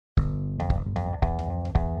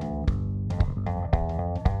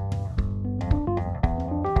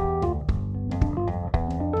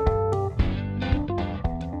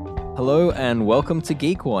Hello and welcome to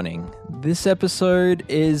Geek Warning. This episode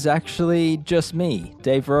is actually just me,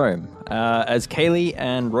 Dave Rome, as Kaylee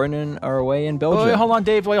and Ronan are away in Belgium. Wait, hold on,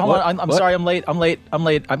 Dave. Wait, hold on. I'm sorry. I'm late.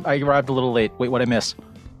 I arrived a little late. Wait, what'd I miss?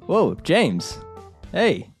 Whoa, James.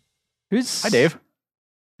 Hey. Hi, Dave.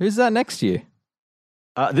 Who's that next to you?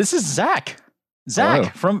 This is Zach.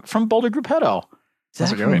 Zach from Boulder Gruppetto.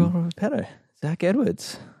 Zach from Boulder Gruppetto. Zach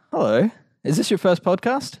Edwards. Hello. Is this your first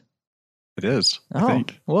podcast? It is, I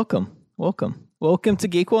think. Welcome to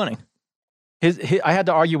Geek Warning. I had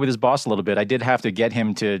to argue with his boss a little bit. I did have to get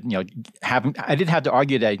him to, I did have to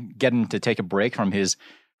argue to get him to take a break from his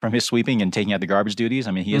sweeping and taking out the garbage duties.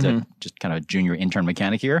 I mean, he is just kind of a junior intern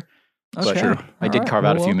mechanic here. Okay. But I did carve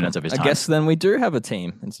out a few minutes of his time. I guess then we do have a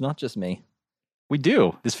team. It's not just me. We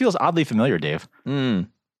do. This feels oddly familiar, Dave.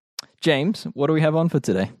 James, what do we have on for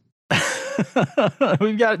today?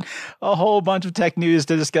 We've got a whole bunch of tech news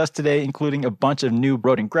to discuss today, including a bunch of new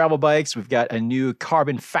road and gravel bikes. We've got a new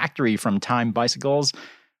carbon factory from Time Bicycles.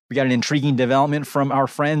 We got an intriguing development from our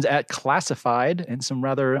friends at Classified, and some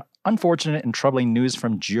rather unfortunate and troubling news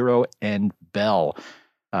from Giro and Bell.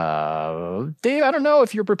 Dave, I don't know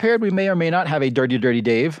if you're prepared. We may or may not have a Dirty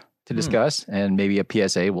Dave to discuss, and maybe a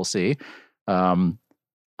PSA. We'll see.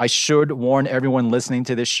 I should warn everyone listening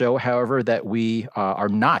to this show, however, that we are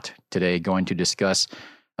not today going to discuss,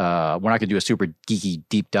 we're not going to do a super geeky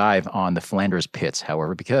deep dive on the Flanders pits,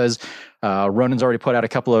 however, because Ronan's already put out a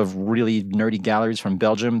couple of really nerdy galleries from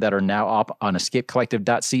Belgium that are now up on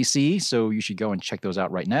escapecollective.cc, so you should go and check those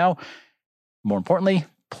out right now. More importantly,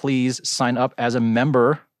 please sign up as a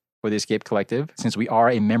member for the Escape Collective, since we are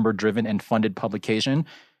a member-driven and funded publication.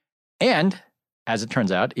 And, as it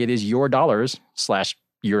turns out, it is your dollars /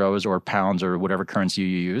 euros or pounds or whatever currency you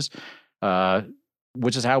use,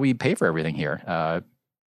 which is how we pay for everything here.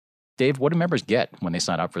 Dave, what do members get when they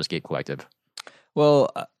sign up for Escape Collective?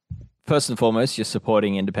 Well, first and foremost, you're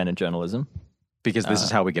supporting independent journalism. Because this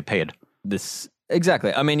is how we get paid.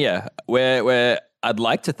 Exactly. I mean, yeah, I'd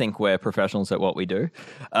like to think we're professionals at what we do,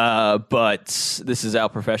 but this is our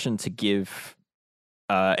profession to give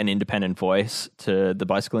an independent voice to the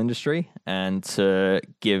bicycle industry and to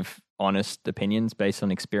give honest opinions based on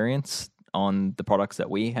experience on the products that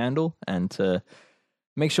we handle, and to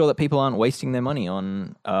make sure that people aren't wasting their money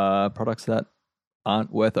on products that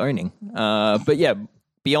aren't worth owning. But yeah,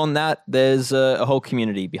 beyond that, there's a whole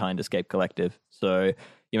community behind Escape Collective. So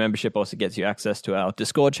your membership also gets you access to our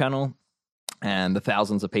Discord channel and the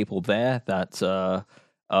thousands of people there that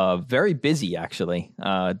are very busy, actually,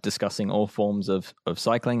 discussing all forms of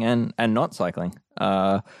cycling and not cycling.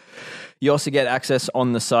 You also get access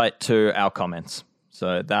on the site to our comments.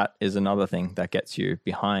 So that is another thing that gets you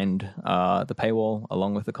behind the paywall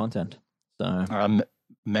along with the content. So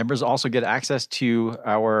members also get access to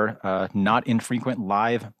our not infrequent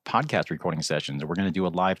live podcast recording sessions. We're going to do a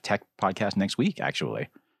live tech podcast next week, actually.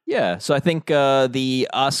 Yeah. So I think the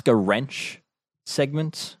Ask a Wrench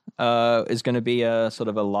segment is going to be a sort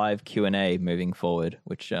of a live Q&A moving forward,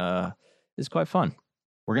 which is quite fun.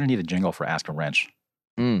 We're going to need a jingle for Ask a Wrench.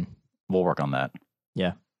 We'll work on that.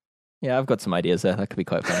 Yeah, I've got some ideas there. That could be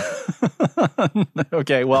quite fun.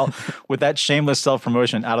 Okay, well, with that shameless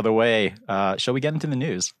self-promotion out of the way, shall we get into the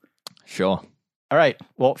news? Sure. All right.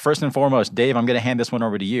 Well, first and foremost, Dave, I'm going to hand this one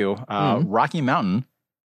over to you. Rocky Mountain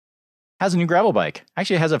has a new gravel bike.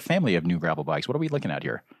 Actually, it has a family of new gravel bikes. What are we looking at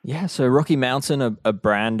here? Yeah, so Rocky Mountain, a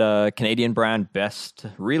brand, Canadian brand, best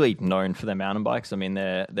really known for their mountain bikes. I mean,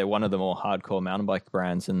 they're one of the more hardcore mountain bike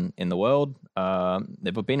brands in the world.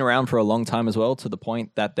 They've been around for a long time as well, to the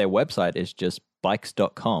point that their website is just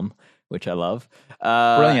bikes.com, which I love.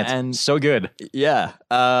 Brilliant. And so good. Yeah.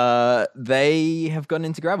 They have gotten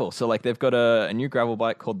into gravel. So like they've got a new gravel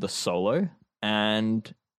bike called the Solo.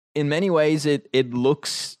 And in many ways, it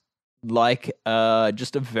looks like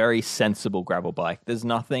just a very sensible gravel bike. There's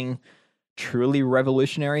nothing truly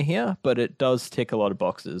revolutionary here, but it does tick a lot of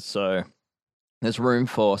boxes. So there's room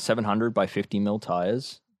for 700 by 50 mil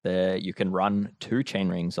tires. There you can run 2 chain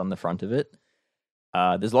rings on the front of it.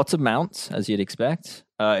 There's lots of mounts, as you'd expect.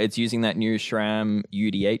 It's using that new SRAM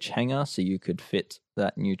UDH hanger, so you could fit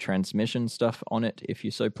that new transmission stuff on it if you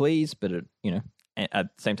so please. But at the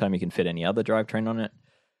same time, you can fit any other drivetrain on it.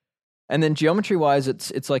 And then geometry-wise,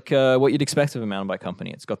 it's like what you'd expect of a mountain bike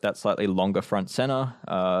company. It's got that slightly longer front center,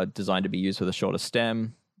 designed to be used with a shorter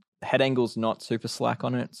stem. The head angle's not super slack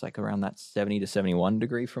on it. It's like around that 70 to 71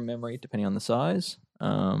 degree from memory, depending on the size.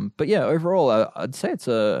 But yeah, overall, I'd say it's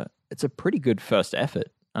a pretty good first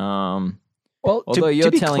effort. Well, although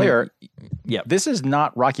to be clear, yeah, this is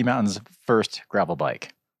not Rocky Mountain's first gravel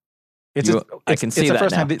bike. I can see the that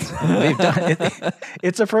first now. time they've done.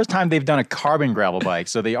 It's the first time they've done a carbon gravel bike,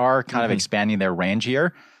 so they are kind of expanding their range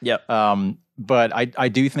here. Yep. But I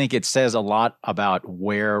do think it says a lot about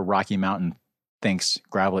where Rocky Mountain thinks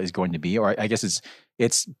gravel is going to be, or I guess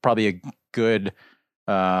it's probably a good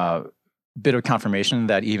bit of confirmation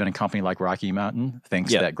that even a company like Rocky Mountain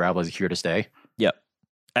thinks that gravel is here to stay. Yep.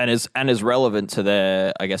 And is relevant to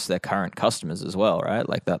their current customers as well, right?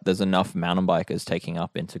 Like that, there's enough mountain bikers taking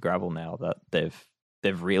up into gravel now that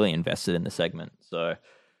they've really invested in the segment. So,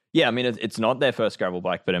 yeah, I mean, it's not their first gravel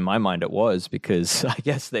bike, but in my mind, it was, because I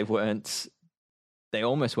guess they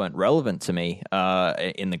almost weren't relevant to me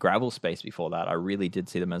in the gravel space before that. I really did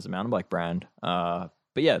see them as a mountain bike brand. But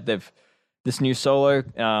yeah, this new Solo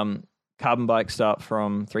carbon bikes start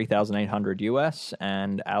from $3,800 US,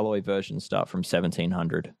 and alloy versions start from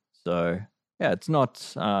 $1,700. So yeah, it's not.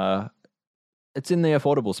 It's in the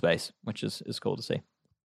affordable space, which is cool to see.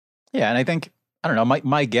 Yeah, and I think, I don't know.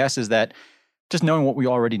 My guess is that just knowing what we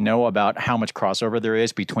already know about how much crossover there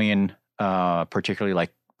is between particularly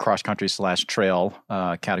like cross country / trail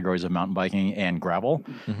categories of mountain biking and gravel,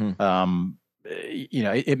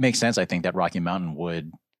 it makes sense. I think that Rocky Mountain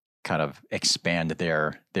would kind of expand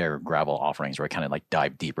their gravel offerings, or kind of like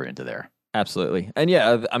dive deeper into there. Absolutely. And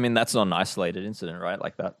yeah, I mean, that's not an isolated incident, right?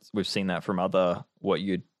 Like that, we've seen that from other, what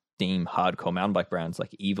you'd deem hardcore mountain bike brands,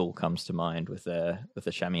 like Evil comes to mind with the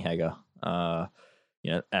chamois Hager,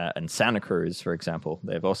 and Santa Cruz, for example.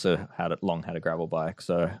 They've also long had a gravel bike.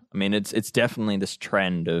 So, I mean, it's definitely this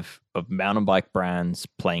trend of mountain bike brands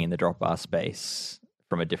playing in the drop bar space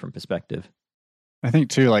from a different perspective. I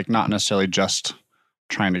think too, like not necessarily just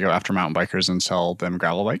trying to go after mountain bikers and sell them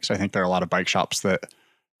gravel bikes. I think there are a lot of bike shops that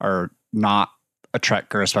are not a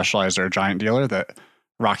Trek or a Specialized or a Giant dealer, that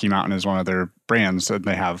Rocky Mountain is one of their brands, and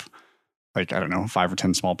they have like, I don't know, 5 or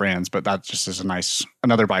 10 small brands, but that just is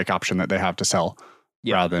another bike option that they have to sell,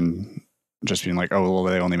 rather than just being like, oh, well,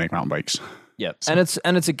 they only make mountain bikes. Yeah. So.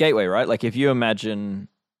 And it's a gateway, right? Like if you imagine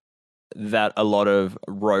that a lot of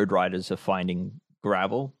road riders are finding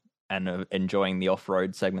gravel and enjoying the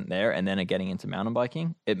off-road segment there, and then are getting into mountain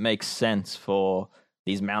biking, it makes sense for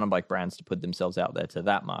these mountain bike brands to put themselves out there to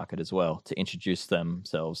that market as well, to introduce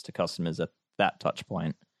themselves to customers at that touch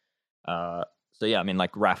point. So yeah, I mean,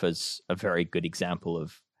 like Rapha's a very good example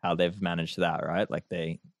of how they've managed that, right? Like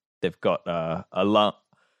they've got a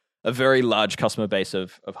very large customer base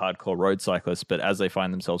of hardcore road cyclists, but as they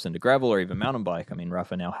find themselves into gravel or even mountain bike, I mean,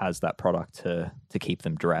 Rapha now has that product to keep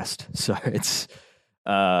them dressed. So it's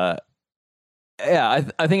I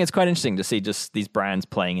think it's quite interesting to see just these brands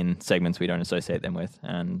playing in segments we don't associate them with,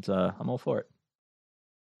 and I'm all for it.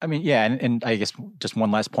 I mean, yeah, and I guess just one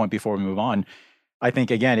last point before we move on. I think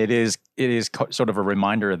again, it is sort of a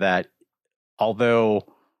reminder that although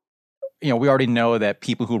we already know that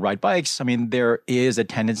people who ride bikes, I mean, there is a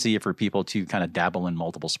tendency for people to kind of dabble in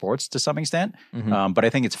multiple sports to some extent, but I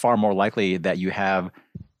think it's far more likely that you have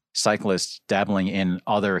cyclists dabbling in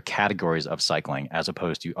other categories of cycling as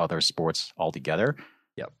opposed to other sports altogether.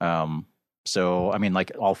 Yep. So, I mean,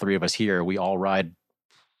 like all three of us here, we all ride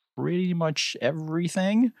pretty much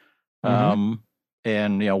everything. And,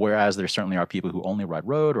 whereas there certainly are people who only ride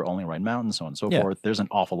road or only ride mountain, so on and so forth, there's an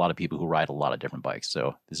awful lot of people who ride a lot of different bikes.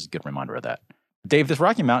 So this is a good reminder of that. Dave, this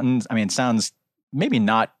Rocky Mountain, I mean, sounds maybe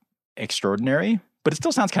not extraordinary, but it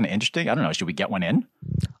still sounds kind of interesting. I don't know. Should we get one in?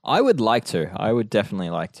 I would like to. I would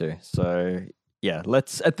definitely like to. So yeah,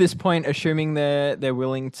 let's, at this point, assuming they're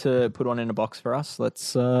willing to put one in a box for us,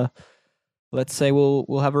 let's say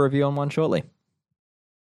we'll have a review on one shortly.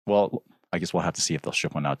 Well, I guess we'll have to see if they'll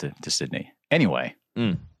ship one out to Sydney. Anyway,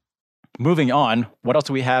 moving on. What else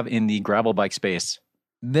do we have in the gravel bike space?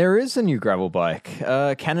 There is a new gravel bike.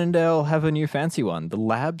 Cannondale have a new fancy one, the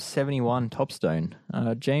Lab 71 Topstone.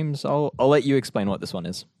 James, I'll let you explain what this one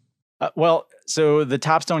is. Well, so the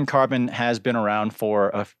Topstone Carbon has been around for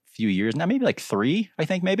a few years now, maybe like 3, I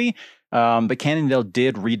think maybe. But Cannondale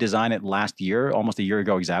did redesign it last year, almost a year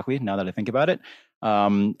ago exactly, now that I think about it.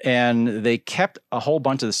 And they kept a whole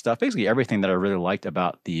bunch of the stuff, basically everything that I really liked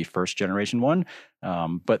about the first generation one.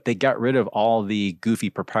 But they got rid of all the goofy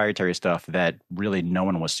proprietary stuff that really no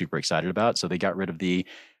one was super excited about. So they got rid of the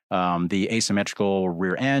asymmetrical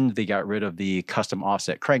rear end. They got rid of the custom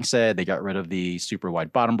offset crankset. They got rid of the super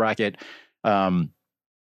wide bottom bracket. And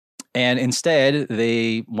instead,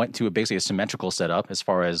 they went to basically a symmetrical setup as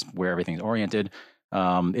far as where everything's oriented.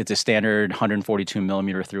 It's a standard 142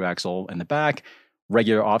 millimeter through axle in the back,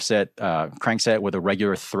 regular offset crankset with a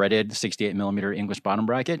regular threaded 68 millimeter English bottom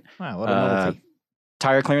bracket. Wow, what a novelty.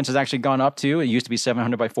 Tire clearance has actually gone up too. It used to be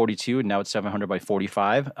 700 by 42, and now it's 700 by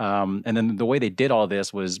 45. And then the way they did all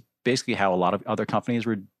this was basically how a lot of other companies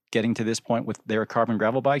were getting to this point with their carbon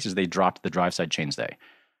gravel bikes is they dropped the drive side chainstay.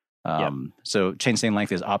 So chainstay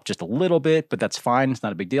length is up just a little bit, but that's fine. It's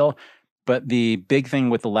not a big deal. But the big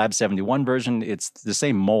thing with the Lab 71 version, it's the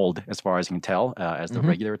same mold as far as you can tell as the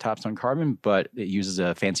regular Topstone Carbon, but it uses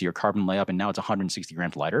a fancier carbon layup, and now it's 160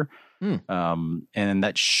 grams lighter. And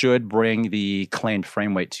that should bring the claimed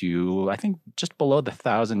frame weight to, I think, just below the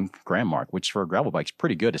 1,000 gram mark, which for a gravel bike is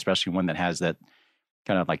pretty good, especially one that has that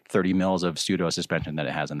kind of like 30 mils of pseudo suspension that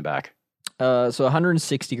it has in the back. So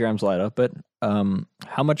 160 grams lighter, but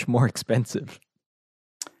how much more expensive?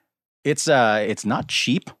 It's not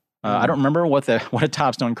cheap. I don't remember what a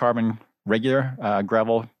Topstone Carbon regular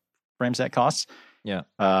gravel frame set costs. Yeah.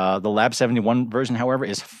 The Lab 71 version, however,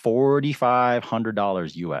 is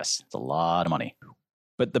 $4,500 US. It's a lot of money.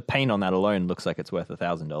 But the paint on that alone looks like it's worth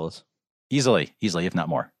 $1,000. Easily, if not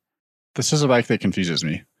more. This is a bike that confuses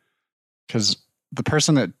me because the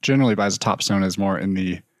person that generally buys a Topstone is more in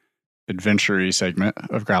the adventure-y segment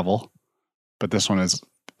of gravel, but this one is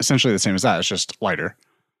essentially the same as that. It's just lighter.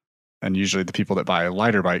 And usually the people that buy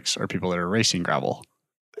lighter bikes are people that are racing gravel.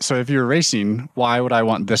 So if you're racing, why would I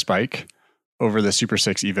want this bike over the Super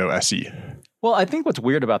 6 Evo SE? Well, I think what's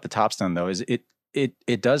weird about the Topstone, though, is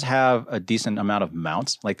it does have a decent amount of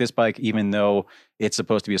mounts. Like this bike, even though it's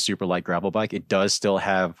supposed to be a super light gravel bike, it does still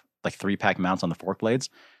have like 3-pack mounts on the fork blades.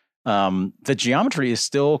 The geometry is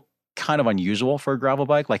still kind of unusual for a gravel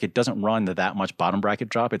bike. Like it doesn't run that much bottom bracket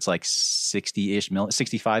drop. It's like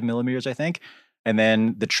 65 millimeters, I think. And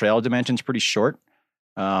then the trail dimension's pretty short.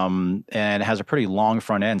 And it has a pretty long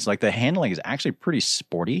front end. So like the handling is actually pretty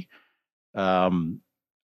sporty. So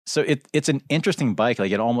it's an interesting bike.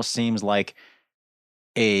 Like it almost seems like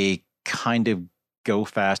a kind of go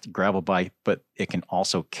fast gravel bike, but it can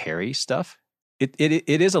also carry stuff. It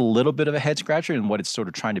is a little bit of a head scratcher in what it's sort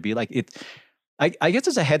of trying to be like. I guess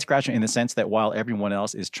it's a head scratcher in the sense that while everyone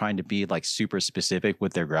else is trying to be like super specific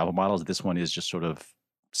with their gravel models, this one is just sort of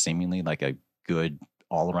seemingly like a good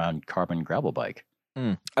all around carbon gravel bike.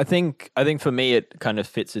 I think for me it kind of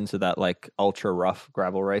fits into that like ultra rough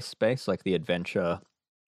gravel race space, like the adventure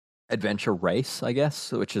race, I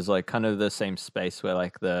guess, which is like kind of the same space where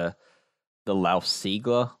like the Lauf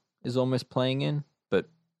Siegler is almost playing in, but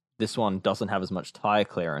this one doesn't have as much tire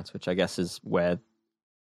clearance, which I guess is where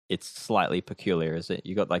it's slightly peculiar. Is it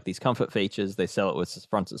you got like these comfort features? They sell it with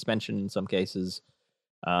front suspension in some cases,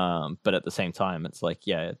 but at the same time, it's like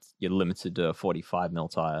you're limited to a 45 mil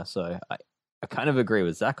tire. So I kind of agree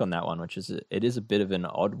with Zach on that one, which is it is a bit of an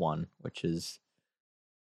odd one, which is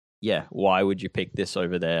why would you pick this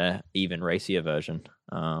over their even racier version?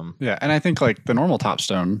 Yeah, and I think like the normal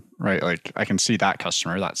Topstone, right? Like I can see that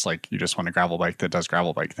customer. That's like you just want a gravel bike that does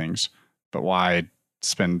gravel bike things. But why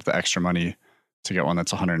spend the extra money to get one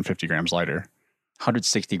that's 150 grams lighter?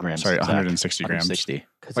 160 grams. Sorry, Zach. 160 grams. 160.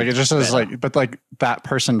 Like it just is like, but like that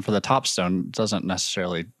person for the Topstone doesn't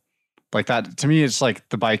necessarily like that. To me, it's like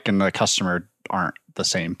the bike and the customer aren't the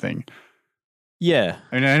same thing. Yeah.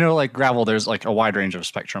 I mean, I know like gravel, there's like a wide range of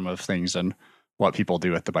spectrum of things and what people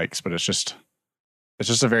do with the bikes, but it's just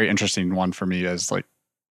a very interesting one for me as like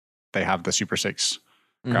they have the Super 6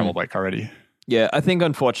 gravel bike already. Yeah, I think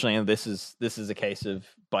unfortunately this is a case of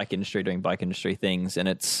bike industry doing bike industry things, and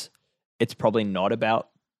it's probably not about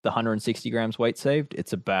the 160 grams weight saved.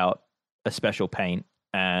 It's about a special paint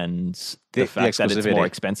and the fact that it's more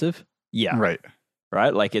expensive. Yeah.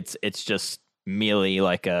 Right. Like it's just merely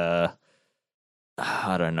like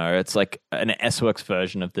I don't know. It's like an S-Works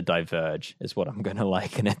version of the Diverge is what I'm going to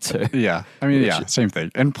liken it to. Yeah. I mean, same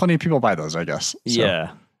thing. And plenty of people buy those, I guess. So.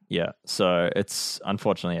 Yeah. So it's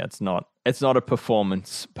unfortunately, it's not a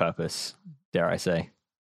performance purpose, dare I say.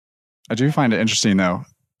 I do find it interesting though.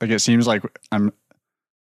 Like it seems like I'm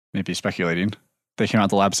maybe speculating. They came out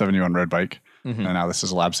the Lab 71 road bike and now this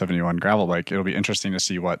is a Lab 71 gravel bike. It'll be interesting to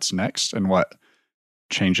see what's next and what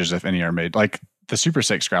changes, if any, are made. Like the Super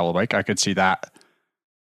 6 gravel bike, I could see that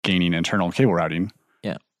gaining internal cable routing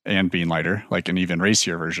and being lighter, like an even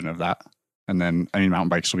racier version of that. And then, I mean, mountain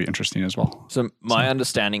bikes will be interesting as well. So my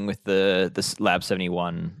understanding with this Lab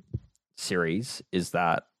 71 series is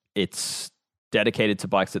that it's dedicated to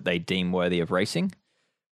bikes that they deem worthy of racing.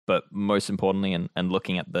 But most importantly, and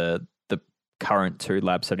looking at the current two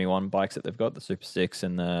Lab 71 bikes that they've got, the Super 6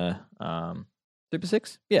 and the Super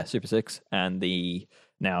 6? Yeah, Super 6 and the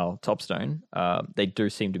now Topstone, they do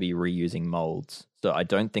seem to be reusing molds. So I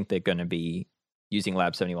don't think they're going to be using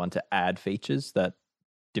Lab 71 to add features that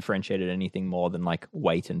differentiated anything more than like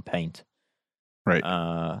weight and paint. Right.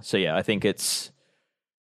 So yeah, I think it's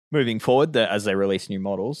moving forward that as they release new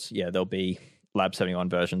models, there'll be Lab 71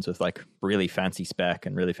 versions with like really fancy spec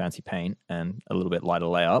and really fancy paint and a little bit lighter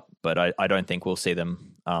layup. But I don't think we'll see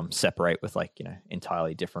them separate with like,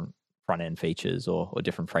 entirely different front end features or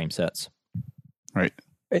different frame sets. Right.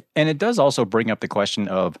 And it does also bring up the question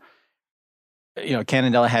of,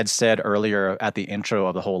 Cannondale had said earlier at the intro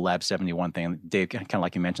of the whole Lab 71 thing, Dave, kind of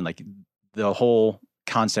like you mentioned, like the whole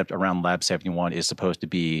concept around Lab 71 is supposed to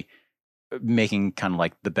be making kind of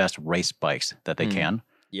like the best race bikes that they can.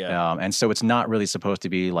 Yeah. And so it's not really supposed to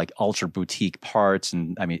be like ultra boutique parts.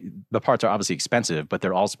 And I mean, the parts are obviously expensive, but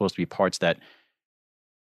they're all supposed to be parts that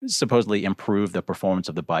supposedly improve the performance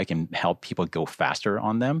of the bike and help people go faster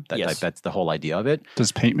on them. That's the whole idea of it.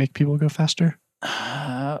 Does paint make people go faster?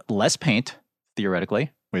 Less paint, theoretically.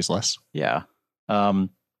 Weighs less. Yeah.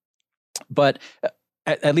 But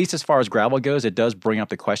at least as far as gravel goes, it does bring up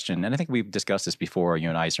the question, and I think we've discussed this before, you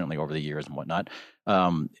and I, certainly over the years and whatnot.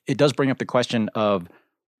 It does bring up the question of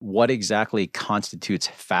what exactly constitutes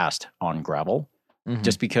fast on gravel. Mhm.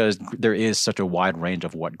 Just because there is such a wide range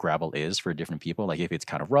of what gravel is for different people, like if it's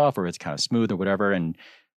kind of rough or it's kind of smooth or whatever. And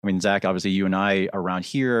I mean, Zach, obviously you and I around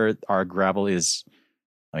here, our gravel is,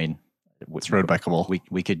 I mean, It's road bikeable.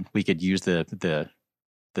 we could use the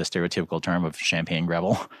stereotypical term of champagne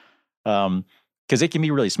gravel, because it can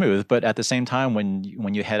be really smooth. But at the same time, when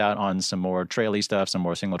you head out on some more traily stuff, some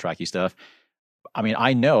more single tracky stuff, I mean,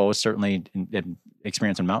 I know certainly in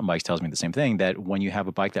experience on mountain bikes tells me the same thing, that when you have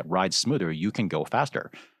a bike that rides smoother, you can go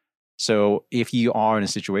faster. So if you are in a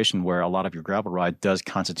situation where a lot of your gravel ride does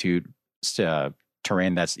constitute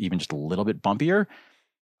terrain that's even just a little bit bumpier,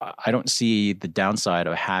 I don't see the downside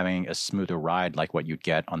of having a smoother ride like what you'd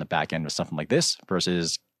get on the back end of something like this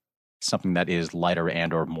versus something that is lighter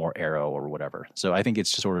and or more aero or whatever. So I think it's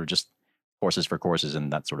sort of just horses for courses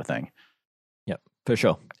and that sort of thing. Yep, for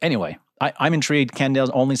sure. Anyway, I'm intrigued.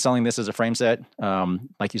 Cannondale's only selling this as a frame set.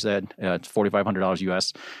 Like you said, it's $4,500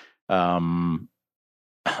 US.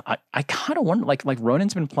 I kind of wonder, like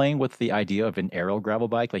Ronan's been playing with the idea of an aero gravel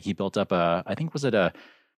bike. Like he built up I think was it a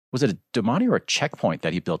Domani or a Checkpoint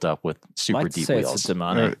that he built up with super Might deep say wheels? It's a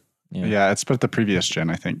Domani. Yeah, it's but the previous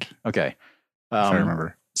gen, I think, Okay. if I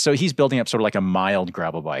remember. So he's building up sort of like a mild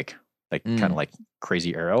gravel bike, like kind of like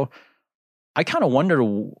crazy aero. I kind of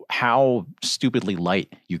wonder how stupidly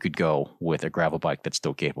light you could go with a gravel bike that's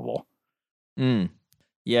still capable.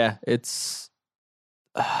 Yeah, it's.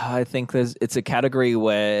 I think it's a category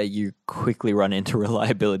where you quickly run into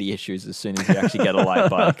reliability issues as soon as you actually get a light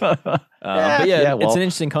bike. But yeah, it's an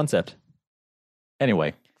interesting concept.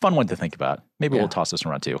 Anyway, fun one to think about. Maybe we'll toss this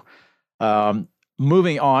around too.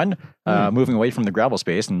 Moving on, moving away from the gravel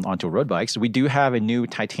space and onto road bikes, we do have a new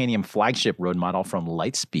titanium flagship road model from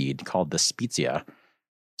Lightspeed called the Spezia.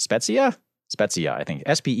 Spezia, I think.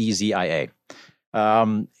 Spezia.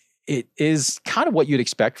 It is kind of what you'd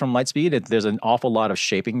expect from Lightspeed. There's an awful lot of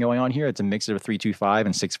shaping going on here. It's a mix of 325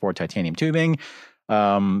 and 6.4 titanium tubing.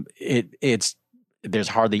 There's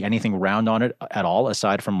hardly anything round on it at all,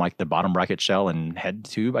 aside from like the bottom bracket shell and head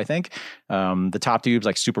tube, I think. The top tube's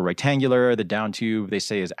like super rectangular. The down tube, they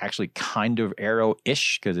say, is actually kind of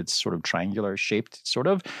aero-ish because it's sort of triangular shaped, sort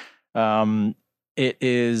of. It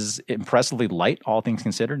is impressively light, all things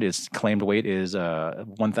considered. Its claimed weight is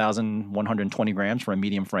 1,120 grams for a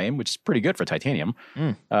medium frame, which is pretty good for titanium.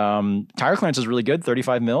 Tire clearance is really good,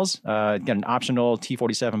 35 mils. Got an optional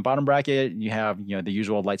T47 bottom bracket. You have the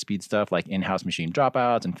usual Lightspeed stuff like in-house machine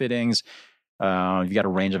dropouts and fittings. You've got a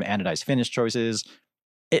range of anodized finish choices.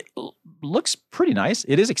 It looks pretty nice.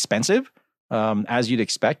 It is expensive, as you'd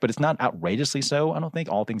expect, but it's not outrageously so, I don't think,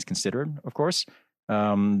 all things considered, of course. I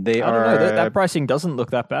don't know. That pricing doesn't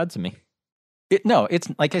look that bad to me. It's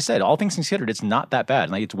like I said, all things considered, it's not that bad.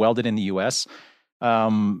 Like it's welded in the US.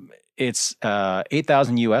 It's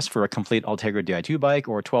 $8,000 US for a complete Ultegra Di2 bike,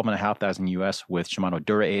 or $12,500 US with Shimano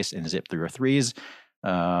Dura Ace and Zip 303s.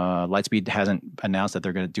 Lightspeed hasn't announced that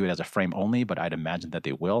they're going to do it as a frame only, but I'd imagine that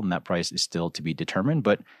they will, and that price is still to be determined.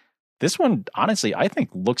 But this one, honestly, I think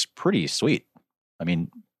looks pretty sweet. I mean,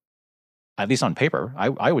 at least on paper,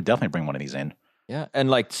 I would definitely bring one of these in. Yeah, and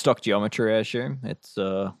like stock geometry, I assume it's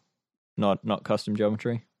not custom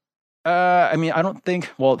geometry. I mean, I don't think.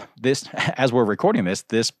 Well, this, as we're recording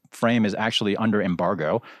this frame is actually under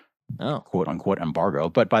embargo, quote unquote embargo.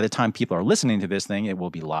 But by the time people are listening to this thing, it will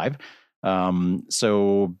be live.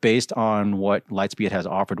 So based on what Lightspeed has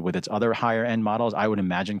offered with its other higher end models, I would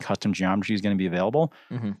imagine custom geometry is going to be available,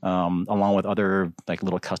 along with other like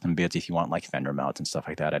little custom bits if you want like fender mounts and stuff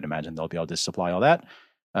like that. I'd imagine they'll be able to supply all that.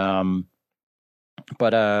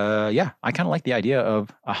 But yeah, I kind of like the idea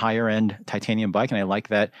of a higher end titanium bike, and I like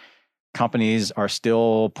that companies are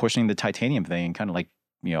still pushing the titanium thing, kind of like,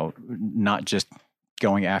 not just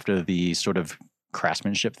going after the sort of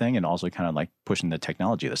craftsmanship thing, and also kind of like pushing the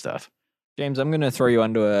technology of the stuff. James, I'm going to throw you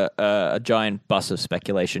under a giant bus of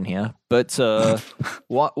speculation here. But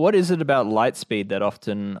what is it about Lightspeed that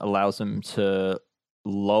often allows them to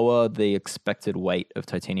lower the expected weight of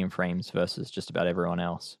titanium frames versus just about everyone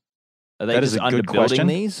else? Are they That just is a good underbuilding question.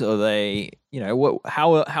 these? Or are they,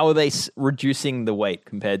 how are they reducing the weight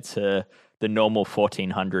compared to the normal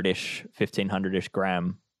 1400-ish, 1500-ish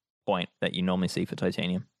gram point that you normally see for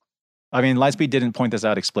titanium? I mean, Lightspeed didn't point this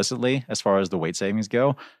out explicitly as far as the weight savings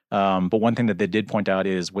go. But one thing that they did point out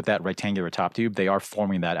is with that rectangular top tube, they are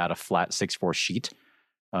forming that out of flat 6/4 sheet.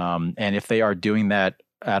 And if they are doing that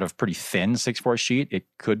out of pretty thin 6/4 sheet, it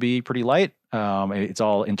could be pretty light. It's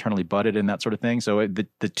all internally butted and that sort of thing. So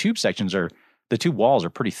the tube sections the tube walls are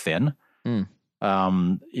pretty thin. Mm.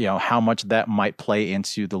 How much that might play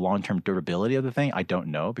into the long-term durability of the thing, I don't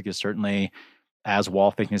know, because certainly as wall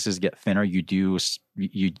thicknesses get thinner, you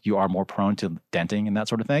are more prone to denting and that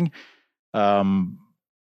sort of thing.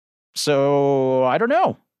 So I don't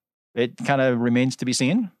know. It kind of remains to be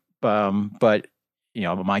seen. But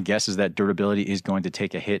my guess is that durability is going to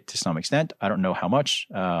take a hit to some extent. I don't know how much.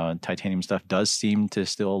 Titanium stuff does seem to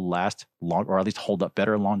still last long, or at least hold up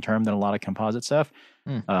better long term than a lot of composite stuff.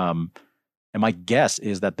 And my guess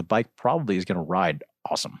is that the bike probably is going to ride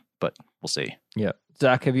awesome, but we'll see. Yeah.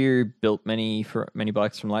 Zach, have you built many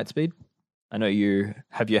bikes from Lightspeed? I know you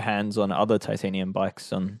have your hands on other titanium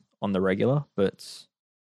bikes on the regular, but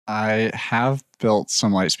I have built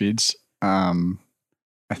some Lightspeeds.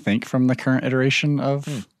 I think from the current iteration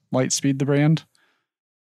of Lightspeed, the brand.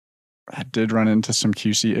 I did run into some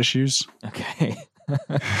QC issues. Okay.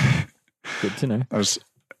 Good to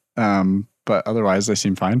know. But otherwise they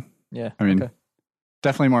seem fine. Yeah. I mean, okay.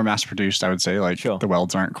 Definitely more mass produced, I would say. Like Sure. The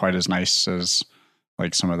welds aren't quite as nice as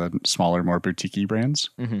like some of the smaller, more boutique-y brands.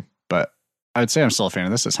 Mm-hmm. But I would say I'm still a fan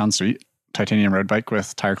of this. It sounds sweet. Titanium road bike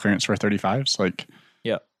with tire clearance for 35s. Like,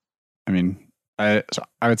 yeah. I mean, I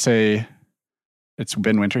would say it's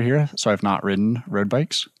been winter here, so I've not ridden road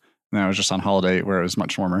bikes. And I was just on holiday where it was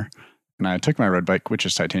much warmer. And I took my road bike, which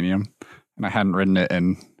is titanium, and I hadn't ridden it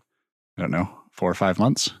in, 4 or 5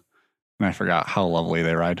 months. And I forgot how lovely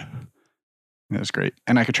they ride. It was great.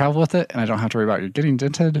 And I could travel with it, and I don't have to worry about it getting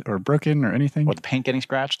dented or broken or anything. What, the paint getting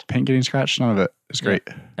scratched? Paint getting scratched, none of it. It's great.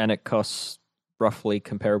 And it costs roughly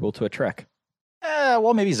comparable to a Trek.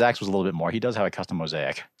 Well, maybe Zach's was a little bit more. He does have a custom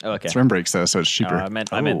mosaic. Oh, okay. It's rim brakes, though, so it's cheaper. I meant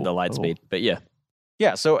the Lightspeed, but yeah.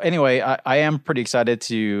 Yeah, so anyway, I am pretty excited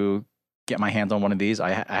to get my hands on one of these.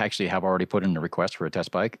 I actually have already put in a request for a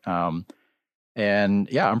test bike. And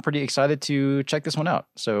yeah, I'm pretty excited to check this one out.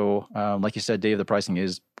 So like you said, Dave, the pricing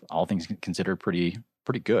is, all things considered, pretty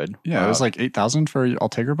good. Yeah, it was like $8,000 for an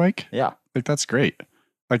Ultegra bike. Yeah. Like, that's great.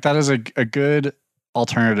 Like, that is a good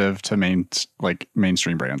alternative to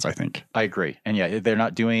mainstream brands, I think. I agree. And yeah, they're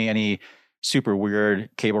not doing any super weird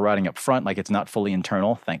cable routing up front. Like, it's not fully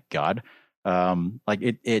internal, thank God. Like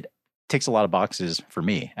it ticks a lot of boxes for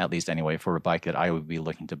me, at least anyway, for a bike that I would be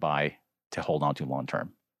looking to buy to hold on to long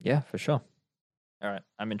term. Yeah, for sure. All right.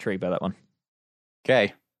 I'm intrigued by that one.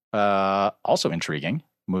 Okay. Also intriguing.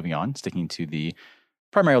 Moving on, sticking to the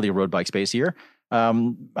primarily road bike space here.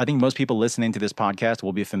 I think most people listening to this podcast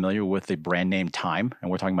will be familiar with the brand name Time, and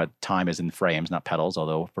we're talking about Time as in frames, not pedals.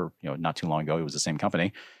 Although for not too long ago it was the same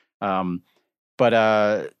company.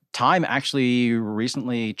 But Time actually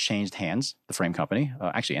recently changed hands. The frame company,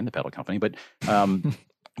 actually, and the pedal company, but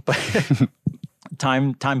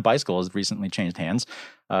Time Bicycle has recently changed hands.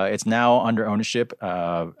 It's now under ownership,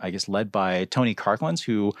 I guess, led by Tony Karklins,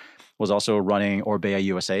 who was also running Orbea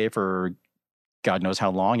USA for God knows how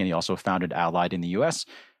long, and he also founded Allied in the US.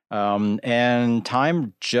 And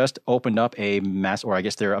Time just opened up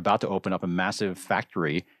they're about to open up a massive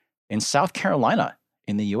factory in South Carolina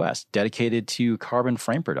in the US dedicated to carbon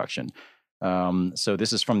frame production. So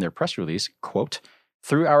this is from their press release, quote,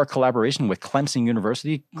 "Through our collaboration with Clemson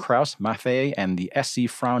University, Krauss Maffei, and the SC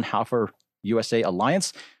Fraunhofer USA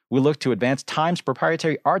Alliance, we look to advance Time's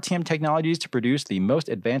proprietary RTM technologies to produce the most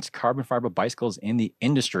advanced carbon fiber bicycles in the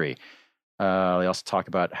industry." They also talk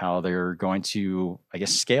about how they're going to, I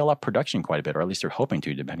guess, scale up production quite a bit, or at least they're hoping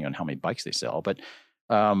to, depending on how many bikes they sell. But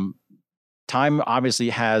Time obviously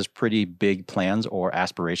has pretty big plans or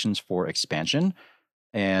aspirations for expansion.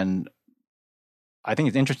 And I think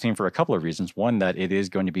it's interesting for a couple of reasons. One, that it is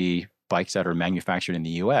going to be bikes that are manufactured in the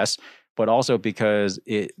US, but also because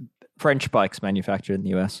French bikes manufactured in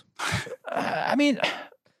the US. I mean,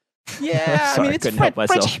 yeah, Sorry, it's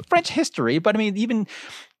French history, but I mean, even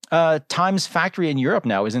Time's factory in Europe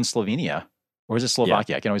now is in Slovenia, or is it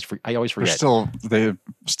Slovakia? Yeah. I always forget. They're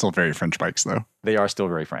still very French bikes, though. They are still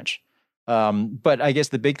very French. But I guess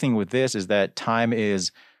the big thing with this is that Time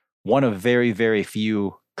is one of very, very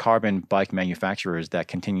few carbon bike manufacturers that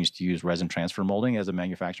continues to use resin transfer molding as a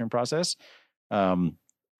manufacturing process.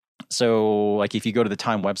 So like if you go to the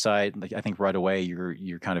Time website, like I think right away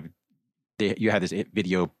you're kind of you have this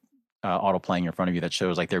video auto playing in front of you that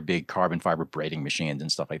shows like their big carbon fiber braiding machines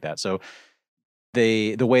and stuff like that. So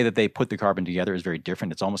the way that they put the carbon together is very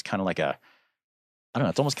different. It's almost kind of like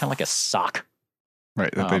it's almost kind of like a sock.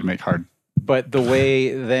 Right, that they'd make hard. But the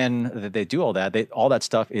way then that they do all that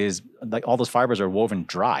stuff is like all those fibers are woven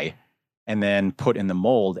dry and then put in the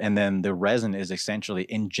mold, and then the resin is essentially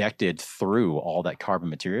injected through all that carbon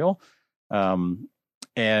material.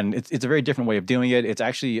 And it's a very different way of doing it. It's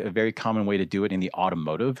actually a very common way to do it in the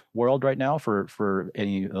automotive world right now for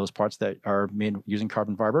any of those parts that are made using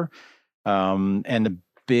carbon fiber. And the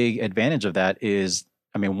big advantage of that is,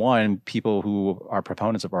 I mean, one, people who are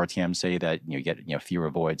proponents of RTM say that you get fewer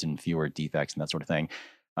voids and fewer defects and that sort of thing.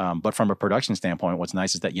 But from a production standpoint, what's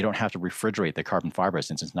nice is that you don't have to refrigerate the carbon fiber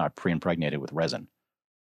since it's not pre-impregnated with resin.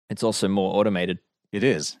 It's also more automated. It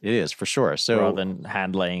is for sure. So rather than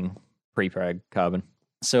hand laying pre-preg carbon.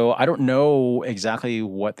 So I don't know exactly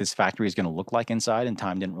what this factory is going to look like inside, and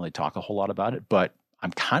Time didn't really talk a whole lot about it, but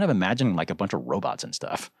I'm kind of imagining like a bunch of robots and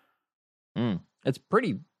stuff. It's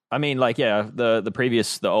pretty. I mean, like, yeah,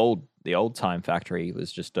 the old Time factory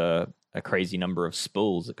was just a crazy number of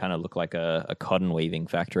spools. It kind of looked like a cotton weaving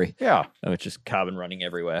factory. Yeah, which is carbon running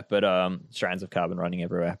everywhere, but strands of carbon running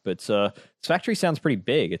everywhere. But this factory sounds pretty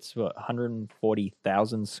big. It's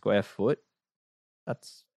 140,000 square foot.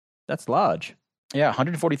 That's large. Yeah,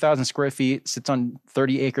 140,000 square feet, sits on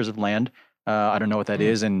 30 acres of land. I don't know what that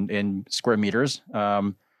is in square meters,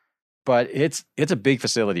 but it's a big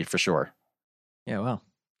facility for sure. Yeah, well,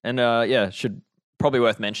 and should probably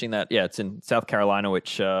worth mentioning that. Yeah, it's in South Carolina,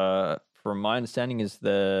 which, from my understanding, is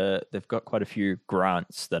they've got quite a few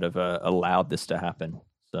grants that have allowed this to happen.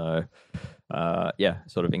 So,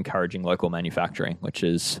 sort of encouraging local manufacturing, which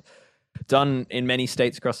is done in many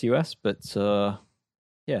states across the US, but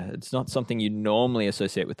it's not something you normally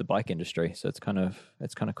associate with the bike industry. So it's kind of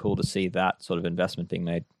cool to see that sort of investment being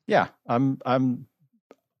made. Yeah, I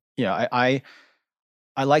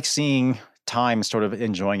like seeing Time sort of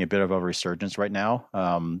enjoying a bit of a resurgence right now.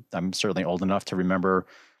 I'm certainly old enough to remember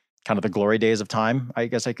kind of the glory days of Time, I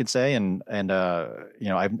guess I could say. And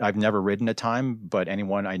I've never ridden a Time, but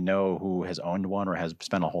anyone I know who has owned one or has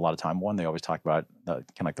spent a whole lot of time on one, they always talk about kind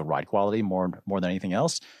of like the ride quality more than anything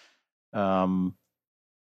else. I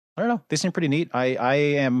don't know. They seem pretty neat.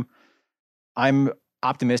 I'm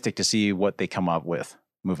optimistic to see what they come up with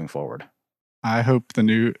moving forward. I hope the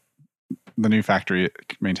new factory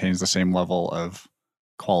maintains the same level of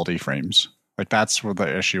quality frames. Like that's where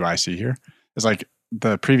the issue I see here is like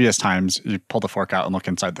the previous times you pull the fork out and look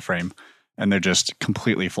inside the frame and they're just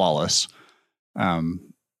completely flawless.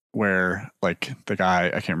 Where like the guy,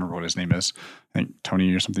 I can't remember what his name is. I think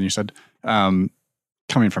Tony or something you said,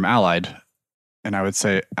 coming from Allied. And I would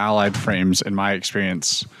say Allied frames, in my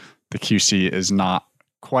experience, the QC is not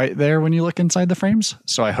quite there when you look inside the frames.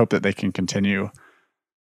 So I hope that they can continue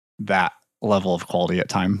that level of quality at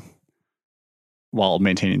Time while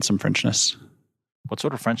maintaining some Frenchness. What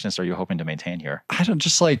sort of Frenchness are you hoping to maintain here? I don't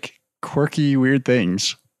just like quirky, weird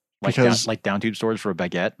things. Like down tube storage for a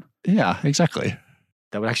baguette? Yeah, exactly.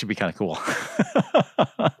 That would actually be kind of cool.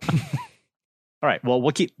 All right. Well,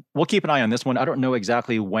 we'll keep an eye on this one. I don't know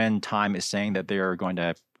exactly when Time is saying that they are going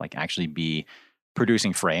to like actually be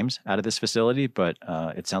producing frames out of this facility, but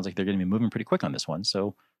it sounds like they're going to be moving pretty quick on this one.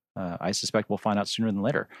 So I suspect we'll find out sooner than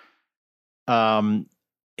later.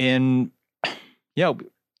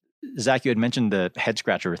 Zach, you had mentioned the head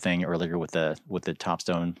scratcher thing earlier with the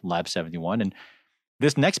Topstone Lab 71, and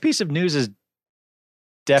this next piece of news is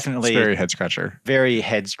definitely it's very head scratcher, very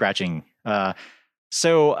head scratching.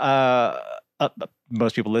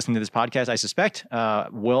 Most people listening to this podcast, I suspect,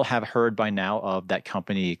 will have heard by now of that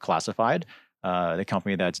company Classified, the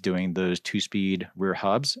company that's doing those 2-speed rear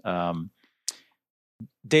hubs.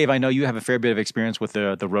 Dave, I know you have a fair bit of experience with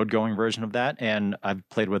the road going version of that, and I've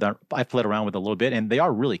played around with a little bit, and they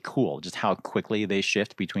are really cool. Just how quickly they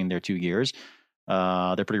shift between their two gears.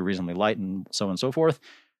 They're pretty reasonably light, and so on and so forth.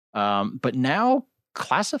 But now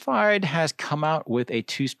Classified has come out with a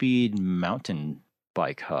 2-speed mountain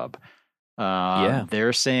bike hub.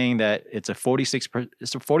 They're saying that it's a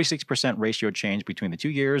 46% ratio change between the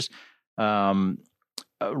two gears,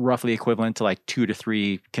 roughly equivalent to like 2 to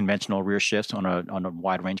 3 conventional rear shifts on a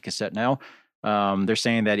wide range cassette now. They're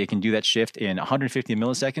saying that it can do that shift in 150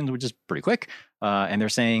 milliseconds, which is pretty quick. And they're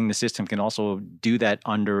saying the system can also do that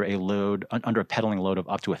under a pedaling load of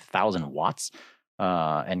up to 1,000 watts.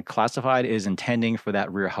 And Classified is intending for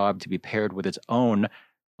that rear hub to be paired with its own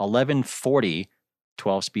 1140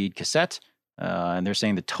 12-speed cassette. And they're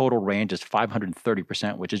saying the total range is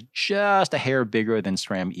 530%, which is just a hair bigger than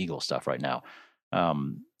SRAM Eagle stuff right now.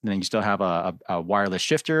 Then you still have a wireless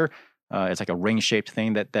shifter. It's like a ring-shaped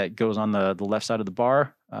thing that goes on the left side of the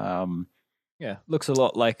bar. Yeah, looks a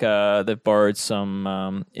lot like they've borrowed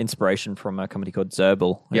some inspiration from a company called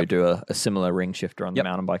Zerbal, who do a similar ring shifter on the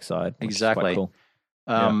mountain bike side. Exactly. Is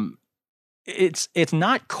quite cool. It's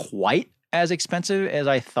not quite as expensive as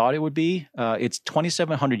I thought it would be. It's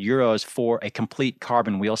 2,700 euros for a complete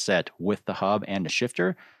carbon wheel set with the hub and the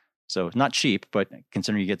shifter. So it's not cheap, but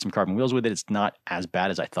considering you get some carbon wheels with it, it's not as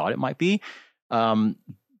bad as I thought it might be.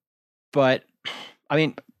 But I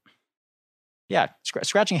mean, yeah,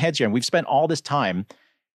 scratching heads here. And we've spent all this time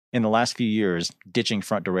in the last few years ditching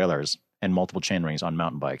front derailleurs and multiple chain rings on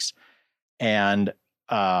mountain bikes. And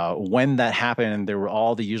when that happened, there were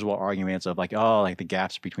all the usual arguments of like, oh, like the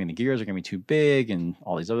gaps between the gears are going to be too big and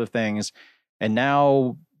all these other things. And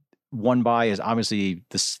now one by is obviously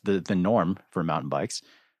the norm for mountain bikes.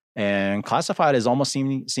 And Classified is almost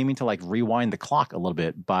seeming to like rewind the clock a little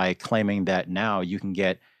bit by claiming that now you can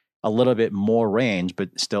get a little bit more range,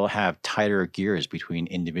 but still have tighter gears between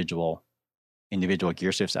individual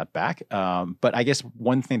gear shifts at back. But I guess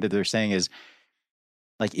one thing that they're saying is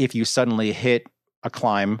like if you suddenly hit a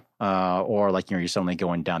climb or like you're suddenly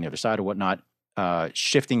going down the other side or whatnot,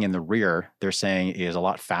 shifting in the rear, they're saying is a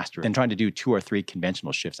lot faster than trying to do 2 or 3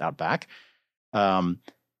 conventional shifts out back.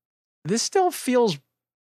 This still feels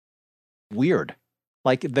weird.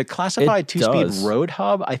 Like the Classified 2-speed road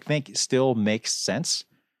hub, I think still makes sense,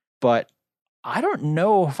 but I don't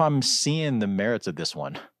know if I'm seeing the merits of this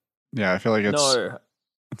one. Yeah, I feel like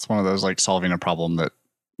it's one of those like solving a problem that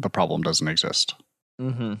the problem doesn't exist.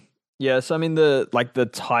 Mm-hmm. Yeah, so I mean the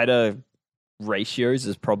tighter ratios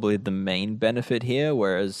is probably the main benefit here.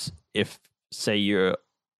 Whereas if say you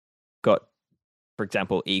got, for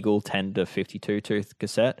example, Eagle 10 to 52 tooth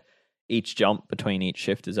cassette, each jump between each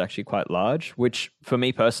shift is actually quite large, which for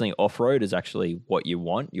me personally, off-road is actually what you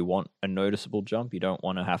want. You want a noticeable jump. You don't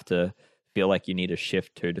want to have to feel like you need to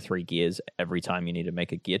shift 2 to 3 gears every time you need to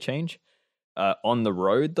make a gear change. On the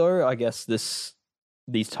road, though, I guess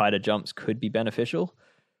these tighter jumps could be beneficial.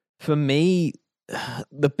 For me,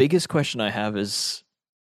 the biggest question I have is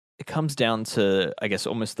it comes down to, I guess,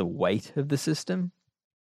 almost the weight of the system.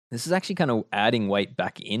 This is actually kind of adding weight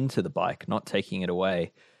back into the bike, not taking it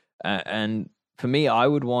away. And for me, I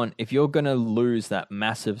would want, if you're going to lose that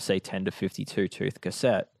massive, say, 10 to 52 tooth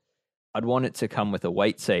cassette, I'd want it to come with a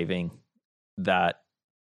weight saving that,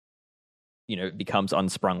 becomes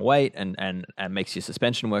unsprung weight and makes your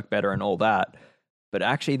suspension work better and all that. But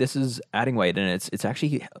actually, this is adding weight, and it's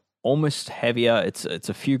actually almost heavier. It's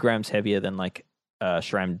a few grams heavier than like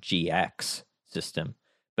SRAM GX system,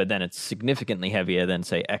 but then it's significantly heavier than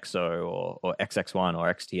say XO or XX1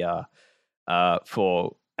 or XTR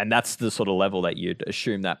and that's the sort of level that you'd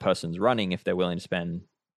assume that person's running if they're willing to spend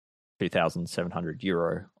 2,700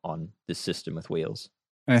 euro on this system with wheels.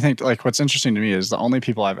 And I think like what's interesting to me is the only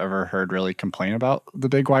people I've ever heard really complain about the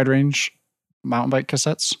big wide range mountain bike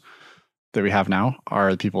cassettes that we have now are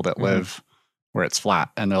the people that live where it's flat,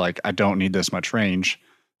 and they're like, I don't need this much range.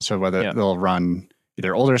 So whether they'll run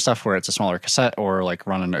either older stuff where it's a smaller cassette or like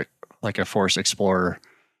run a Force Explorer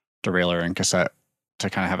derailleur and cassette to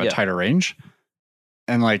kind of have a tighter range.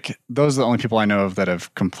 And like those are the only people I know of that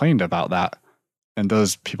have complained about that. And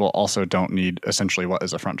those people also don't need essentially what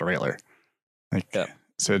is a front derailleur.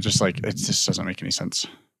 So it just doesn't make any sense.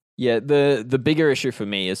 Yeah, the bigger issue for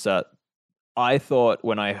me is that I thought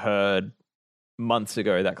when I heard months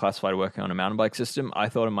ago that Classified working on a mountain bike system, I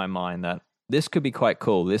thought in my mind that this could be quite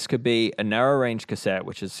cool. This could be a narrow range cassette,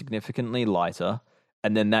 which is significantly lighter.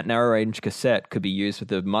 And then that narrow range cassette could be used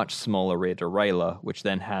with a much smaller rear derailleur, which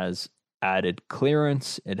then has added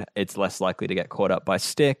clearance. It's less likely to get caught up by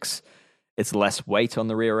sticks. It's less weight on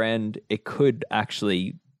the rear end. It could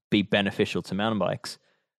actually be beneficial to mountain bikes.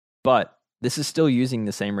 But this is still using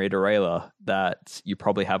the same rear derailleur that you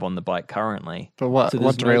probably have on the bike currently. But what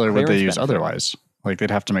derailleur would they use otherwise? Like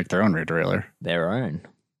they'd have to make their own rear derailleur. Their own.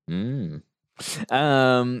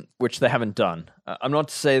 Which they haven't done. I'm not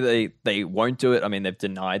to say they won't do it. I mean, they've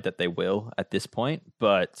denied that they will at this point.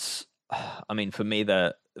 But I mean, for me,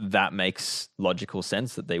 that makes logical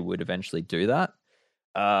sense that they would eventually do that.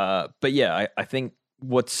 But yeah, I think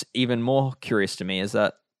what's even more curious to me is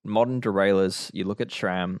that modern derailleurs, you look at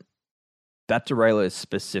SRAM, that derailleur is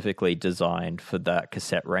specifically designed for that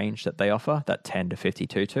cassette range that they offer, that 10 to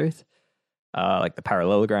 52 tooth. Like the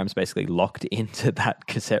parallelogram's basically locked into that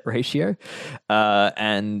cassette ratio.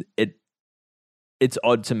 And it's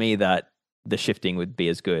odd to me that the shifting would be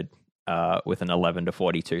as good with an 11 to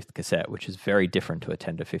 40 tooth cassette, which is very different to a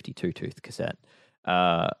 10 to 52 tooth cassette.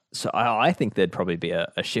 So I think there'd probably be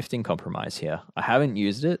a shifting compromise here. I haven't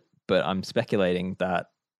used it, but I'm speculating that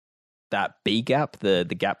B gap, the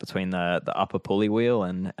gap between the upper pulley wheel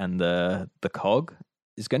and the cog,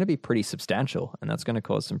 is going to be pretty substantial, and that's going to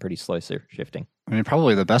cause some pretty slow shifting. I mean,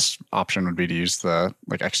 probably the best option would be to use the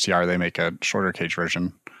XTR. They make a shorter cage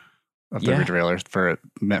version of the rear derailleur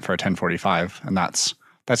meant for a 1045, and that's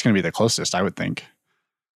going to be the closest, I would think.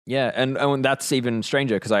 Yeah, and that's even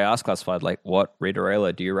stranger because I asked Classified, like, what rear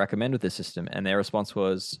derailleur do you recommend with this system? And their response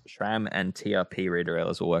was SRAM and TRP rear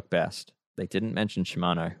derailleurs will work best. They didn't mention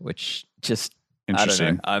Shimano, which just,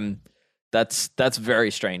 interesting. I don't know. That's very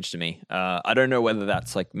strange to me. I don't know whether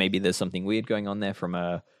that's like maybe there's something weird going on there from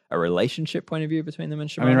a relationship point of view between them and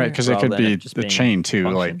Shimano. I mean, right, because it could be the chain too.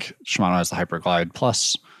 function. Like Shimano has the Hyperglide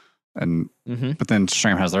Plus, and but then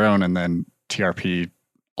SRAM has their own, and then TRP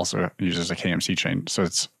also uses a KMC chain. So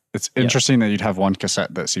it's interesting that you'd have one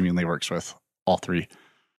cassette that seemingly works with all three.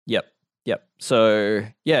 Yep. So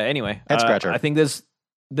yeah. Anyway, head scratcher. I think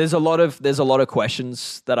there's a lot of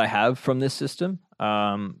questions that I have from this system.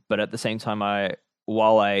 But at the same time,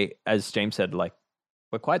 as James said, like,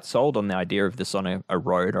 we're quite sold on the idea of this on a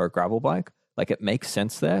road or a gravel bike. Like, it makes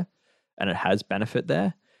sense there, and it has benefit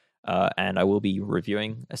there. And I will be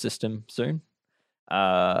reviewing a system soon.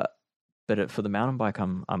 But for the mountain bike,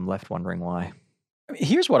 I'm left wondering why.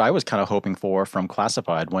 Here's what I was kind of hoping for from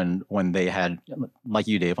Classified when they had, like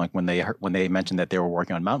you, Dave, like when they mentioned that they were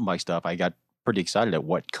working on mountain bike stuff, I got pretty excited at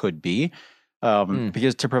what could be.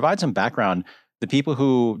 Because to provide some background, the people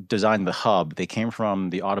who designed the hub, they came from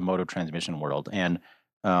the automotive transmission world. And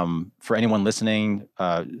for anyone listening,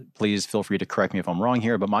 please feel free to correct me if I'm wrong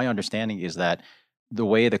here, but my understanding is that the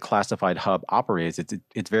way the Classified hub operates,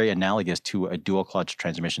 it's very analogous to a dual clutch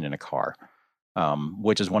transmission in a car,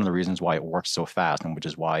 which is one of the reasons why it works so fast, and which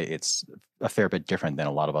is why it's a fair bit different than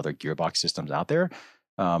a lot of other gearbox systems out there.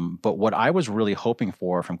 But what I was really hoping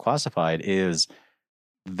for from Classified is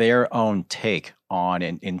their own take on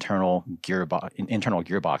an internal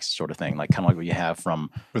gearbox sort of thing, like kind of like what you have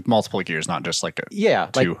from with multiple gears, not just like two.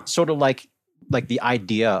 Like sort of like the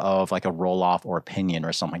idea of like a roll off or a pinion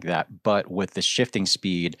or something like that, but with the shifting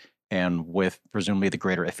speed and with presumably the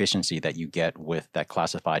greater efficiency that you get with that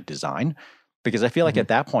Classified design. Because I feel like at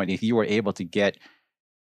that point, if you were able to get,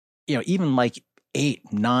 even like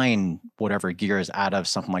 8, 9, whatever gears out of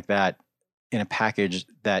something like that in a package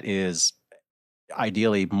that is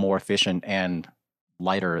ideally more efficient and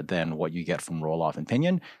lighter than what you get from roll off and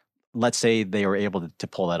pinion, let's say they were able to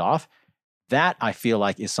pull that off. That I feel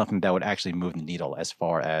like is something that would actually move the needle as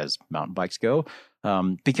far as mountain bikes go,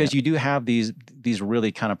 because you do have these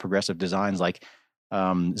really kind of progressive designs like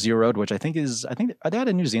Zero Road, which I think are they out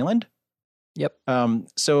in New Zealand? Yep.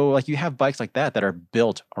 So like you have bikes like that are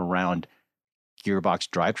built around gearbox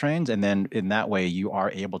drivetrains, and then in that way you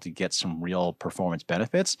are able to get some real performance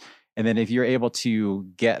benefits. And then if you're able to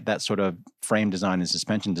get that sort of frame design and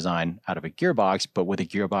suspension design out of a gearbox, but with a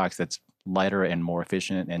gearbox that's lighter and more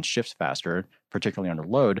efficient and shifts faster, particularly under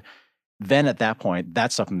load, then at that point,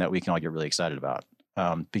 that's something that we can all get really excited about.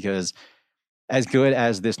 Because as good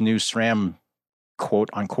as this new SRAM quote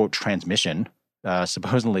unquote transmission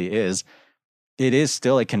supposedly is, it is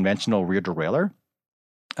still a conventional rear derailleur.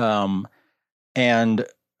 And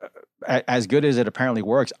as good as it apparently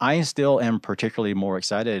works, I still am particularly more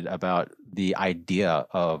excited about the idea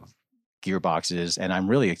of gearboxes, and I'm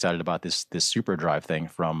really excited about this Super Drive thing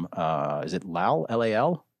from is it LAL?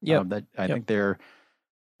 LAL? Yeah, I think they're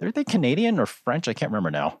they Canadian or French? I can't remember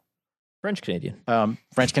now. French Canadian.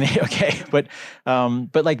 French Canadian. Okay, but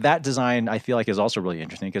like that design, I feel like is also really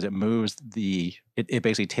interesting because it moves it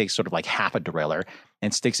basically takes sort of like half a derailleur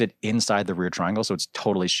and sticks it inside the rear triangle, so it's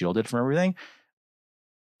totally shielded from everything.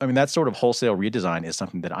 I mean, that sort of wholesale redesign is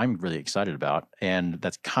something that I'm really excited about. And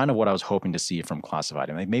that's kind of what I was hoping to see from Classified.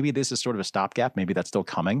 I mean, maybe this is sort of a stopgap. Maybe that's still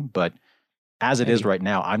coming. But as it is right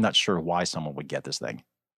now, I'm not sure why someone would get this thing.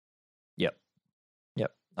 Yep.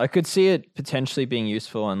 I could see it potentially being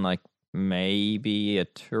useful on like maybe a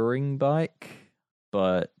touring bike,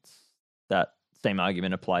 but that same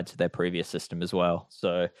argument applied to their previous system as well.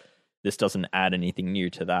 So this doesn't add anything new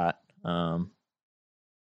to that.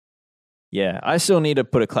 Yeah, I still need to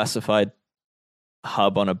put a Classified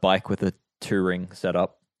hub on a bike with a touring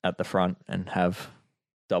setup at the front and have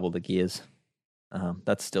double the gears.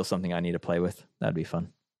 That's still something I need to play with. That'd be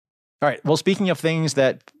fun. All right. Well, speaking of things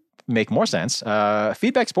that make more sense,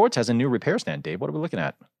 Feedback Sports has a new repair stand. Dave, what are we looking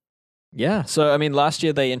at? Yeah, so I mean, last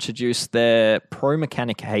year they introduced their Pro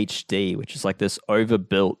Mechanic HD, which is like this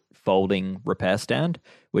overbuilt folding repair stand,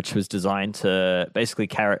 which was designed to basically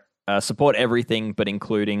support everything, but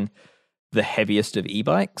including the heaviest of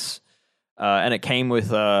e-bikes. And it came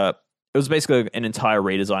with it was basically an entire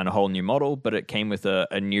redesign, a whole new model, but it came with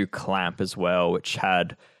a new clamp as well, which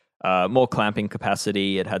had more clamping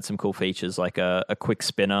capacity. It had some cool features like a quick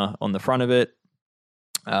spinner on the front of it.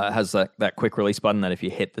 It has that quick release button that if you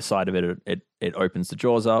hit the side of it, it opens the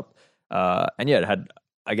jaws up. And yeah, it had,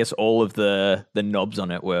 I guess, all of the knobs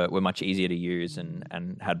on it were much easier to use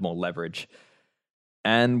and had more leverage.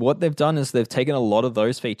 And what they've done is they've taken a lot of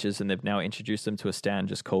those features and they've now introduced them to a stand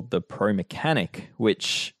just called the Pro Mechanic,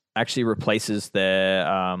 which actually replaces their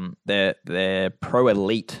Pro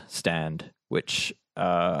Elite stand, which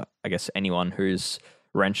I guess anyone who's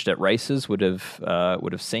wrenched at races would have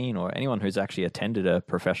seen, or anyone who's actually attended a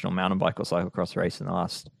professional mountain bike or cyclocross race in the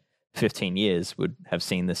last 15 years would have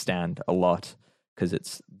seen this stand a lot because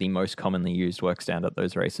it's the most commonly used work stand at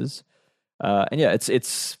those races. And yeah,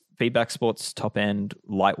 it's Feedback Sports top end,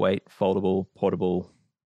 lightweight, foldable, portable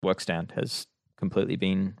work stand has completely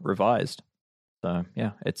been revised. So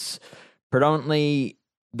yeah, it's predominantly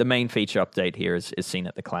the main feature update here is seen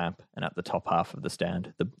at the clamp and at the top half of the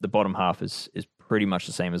stand. The bottom half is pretty much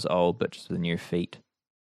the same as old, but just with new feet.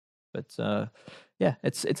 But yeah,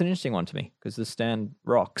 it's an interesting one to me because the stand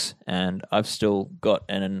rocks, and I've still got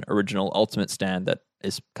an original Ultimate stand that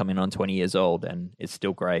is coming on 20 years old, and it's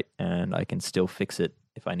still great, and I can still fix it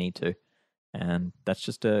if I need to. And that's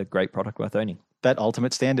just a great product worth owning. That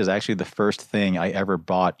Ultimate stand is actually the first thing I ever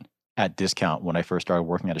bought at discount when I first started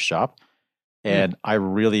working at a shop. And I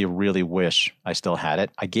really, really wish I still had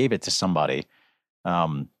it. I gave it to somebody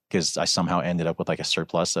because I somehow ended up with like a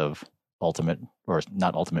surplus of Ultimate, or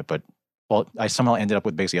not Ultimate, but well, I somehow ended up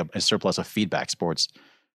with basically a surplus of Feedback Sports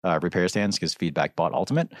repair stands because Feedback bought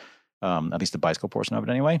Ultimate, at least the bicycle portion of it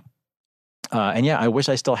anyway. And yeah, I wish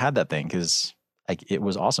I still had that thing because it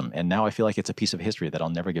was awesome. And now I feel like it's a piece of history that I'll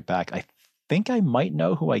never get back. I think I might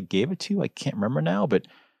know who I gave it to. I can't remember now, but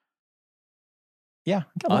yeah,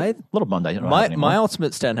 I got a little bummed I don't have it anymore. My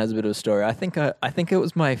Ultimate stand has a bit of a story. I think it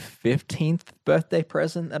was my 15th birthday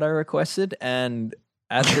present that I requested, and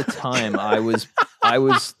at the time I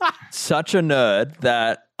was such a nerd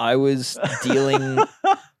that I was dealing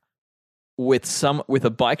with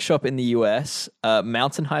a bike shop in the US,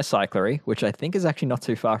 Mountain High Cyclery, which I think is actually not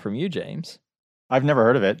too far from you, James. I've never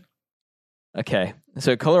heard of it. Okay,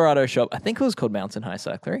 so Colorado shop, I think it was called Mountain High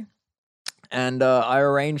Cyclery. And I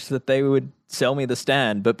arranged that they would sell me the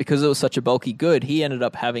stand, but because it was such a bulky good, he ended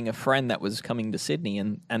up having a friend that was coming to Sydney,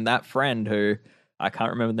 and that friend, who I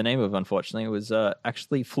can't remember the name of, unfortunately, was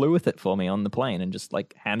actually flew with it for me on the plane and just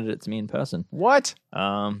like handed it to me in person. What?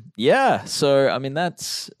 Yeah. So I mean,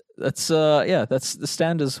 that's the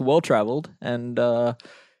stand is well traveled and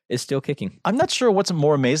is still kicking. I'm not sure what's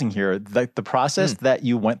more amazing here, the process that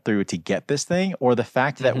you went through to get this thing, or the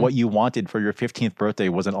fact that what you wanted for your 15th birthday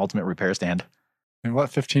was an Ultimate repair stand. And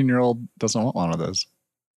what 15-year-old doesn't want one of those?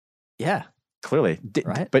 Yeah, clearly.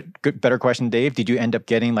 Right. But better question, Dave. Did you end up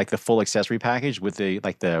getting like the full accessory package with the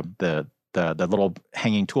little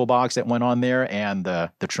hanging toolbox that went on there and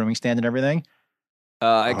the trimming stand and everything?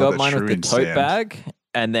 I got mine with the Truing tote stand. bag,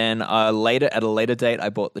 and then at a later date, I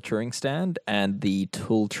bought the touring stand and the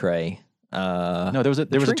tool tray. No, there was a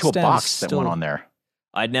touring toolbox stand's that still- went on there.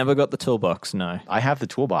 I never got the toolbox. No. I have the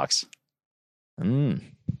toolbox.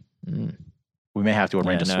 We may have to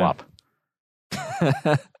arrange a no. swap.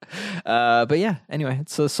 But yeah, anyway,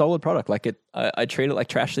 it's a solid product. Like I treat it like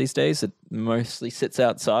trash these days. It mostly sits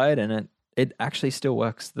outside, and it actually still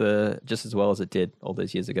works just as well as it did all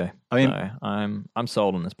those years ago. I mean, so I'm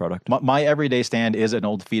sold on this product. My everyday stand is an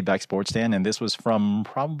old Feedback Sports stand, and this was from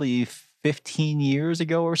probably 15 years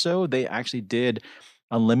ago or so. They actually did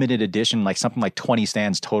a limited edition, like something like 20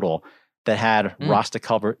 stands total, that had Rasta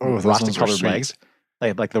covered legs,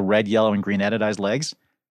 like the red, yellow, and green anodized legs.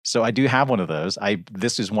 So I do have one of those.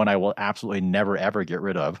 This is one I will absolutely never ever get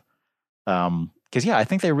rid of. Because yeah, I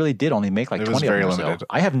think they really did only make like 20 of them or so. limited.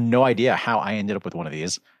 I have no idea how I ended up with one of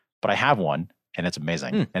these, but I have one, and it's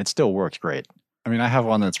amazing, and it still works great. I mean, I have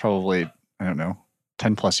one that's probably, I don't know,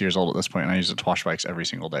 10 plus years old at this point, and I use it to wash bikes every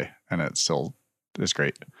single day, and it still is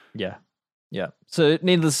great. Yeah. Yeah. So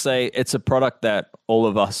needless to say, it's a product that all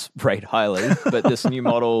of us rate highly, but this new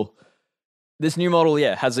model,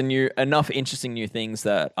 yeah, has enough interesting new things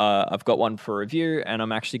that I've got one for review, and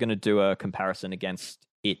I'm actually going to do a comparison against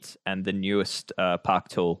it and the newest Park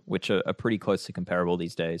Tool, which are pretty closely comparable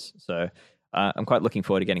these days. So I'm quite looking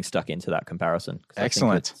forward to getting stuck into that comparison.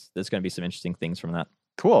 Excellent. There's going to be some interesting things from that.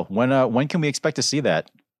 Cool. When can we expect to see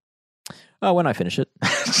that? When I finish it.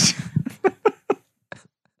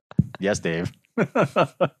 Yes, Dave.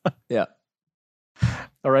 Yeah.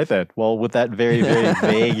 All right then. Well, with that very,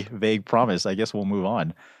 very vague promise, I guess we'll move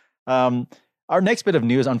on. Our next bit of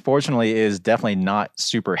news, unfortunately, is definitely not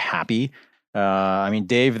super happy. I mean,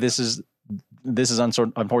 Dave, this is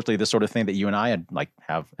unfortunately the sort of thing that you and I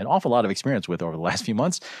have an awful lot of experience with over the last few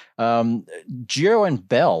months. Giro and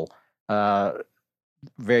Bell,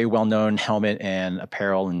 very well-known helmet and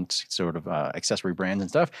apparel and sort of accessory brands and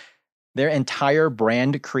stuff. Their entire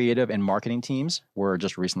brand creative and marketing teams were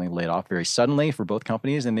just recently laid off very suddenly for both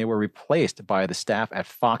companies, and they were replaced by the staff at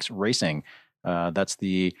Fox Racing. That's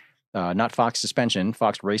the not Fox Suspension,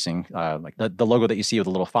 Fox Racing, like the logo that you see with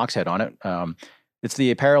a little fox head on it. It's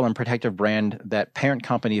the apparel and protective brand that parent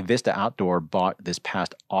company Vista Outdoor bought this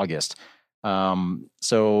past August.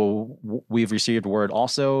 So we've received word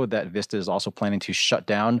also that Vista is also planning to shut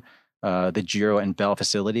down the Giro and Bell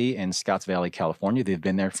facility in Scotts Valley, California. They've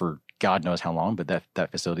been there for God knows how long, but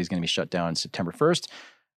that facility is going to be shut down September 1st.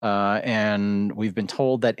 And we've been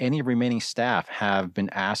told that any remaining staff have been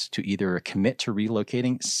asked to either commit to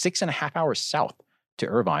relocating 6.5 hours south to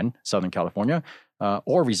Irvine, Southern California,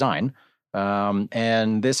 or resign.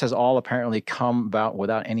 And this has all apparently come about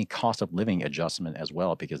without any cost of living adjustment as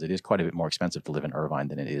well, because it is quite a bit more expensive to live in Irvine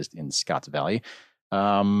than it is in Scotts Valley.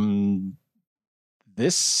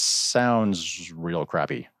 This sounds real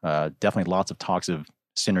crappy. Definitely lots of talks of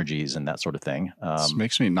synergies and that sort of thing. This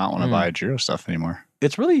makes me not want to buy Giro stuff anymore.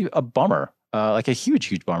 It's really a bummer, like a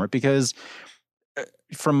huge bummer, because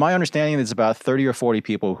from my understanding, it's about 30 or 40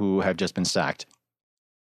 people who have just been sacked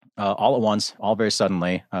all at once, all very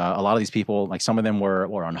suddenly. A lot of these people, like some of them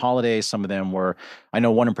were on holidays. Some of them were, I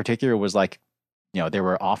know one in particular was like, they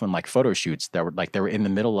were often like photo shoots that were like, they were in the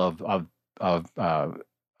middle of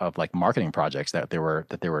like marketing projects that they were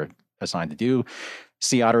assigned to do.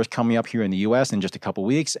 Sea Otter is coming up here in the U.S. in just a couple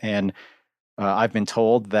weeks, and I've been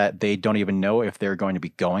told that they don't even know if they're going to be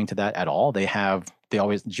going to that at all. Giro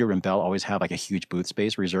and Bell always have like a huge booth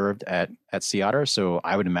space reserved at Sea Otter, so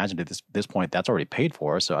I would imagine at this point that's already paid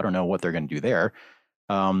for. So I don't know what they're going to do there.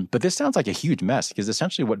 But this sounds like a huge mess, because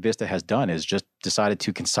essentially what Vista has done is just decided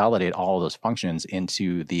to consolidate all of those functions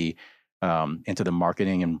into the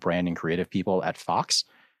marketing and branding creative people at Fox.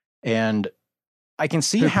 And I can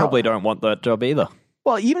see how probably don't want that job either.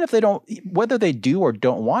 Well, even if they don't, whether they do or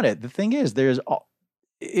don't want it, the thing is, those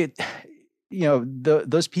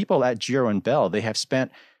people at Giro and Bell,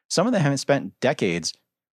 some of them have spent decades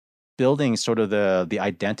building sort of the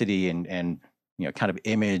identity and kind of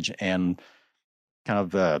image and kind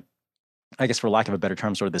of I guess for lack of a better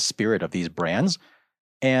term, sort of the spirit of these brands.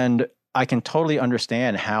 And I can totally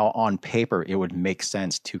understand how on paper it would make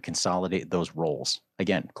sense to consolidate those roles.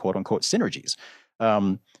 Again, quote unquote synergies.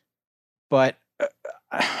 But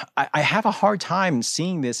I have a hard time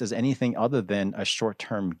seeing this as anything other than a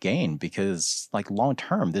short-term gain, because like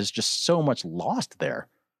long-term, there's just so much lost there.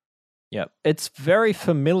 Yeah, it's very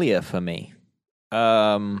familiar for me.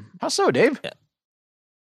 How so, Dave? Yeah.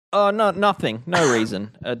 Oh, no, nothing. No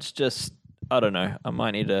reason. It's just, I don't know. I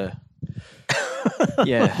might need to...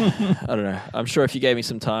 Yeah, I don't know. I'm sure if you gave me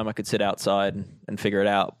some time, I could sit outside and figure it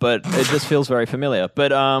out. But it just feels very familiar.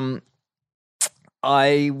 But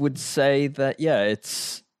I would say that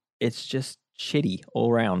it's just shitty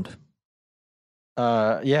all around.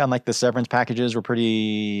 Yeah, and like the severance packages were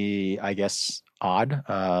pretty, I guess, odd.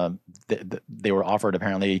 They were offered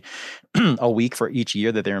apparently a week for each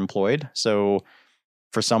year that they're employed. So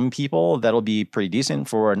for some people, that'll be pretty decent.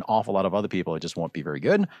 For an awful lot of other people, it just won't be very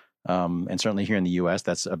good. And certainly here in the U.S.,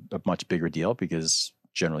 that's a much bigger deal, because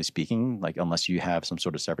generally speaking, like unless you have some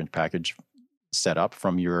sort of severance package set up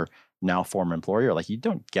from your now former employer, like you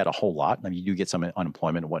don't get a whole lot. I mean, you do get some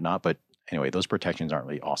unemployment and whatnot, but anyway, those protections aren't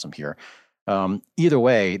really awesome here. Either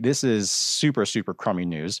way, this is super crummy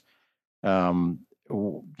news.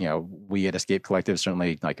 We at Escape Collective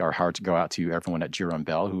certainly like our hearts go out to everyone at Giro and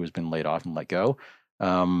Bell who has been laid off and let go.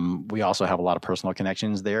 We also have a lot of personal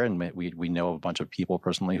connections there, and we know a bunch of people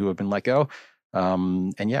personally who have been let go.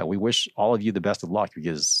 And yeah, we wish all of you the best of luck,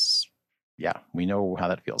 because yeah, we know how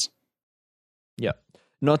that feels. Yeah.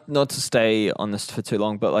 Not to stay on this for too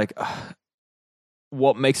long, but like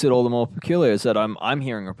what makes it all the more peculiar is that I'm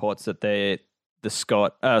hearing reports that the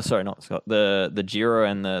Giro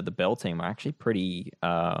and the Bell team are actually pretty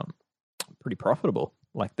profitable.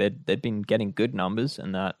 Like they'd been getting good numbers,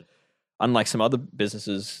 and that unlike some other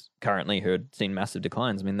businesses currently who had seen massive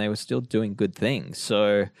declines, I mean, they were still doing good things.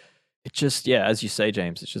 So it just, yeah, as you say,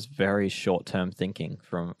 James, it's just very short-term thinking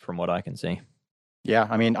from what I can see. Yeah,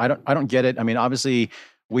 I mean, I don't get it. I mean, obviously,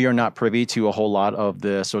 we are not privy to a whole lot of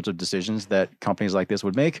the sorts of decisions that companies like this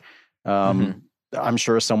would make. I'm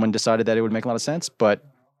sure someone decided that it would make a lot of sense, but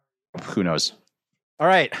who knows? All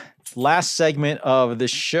right. Last segment of the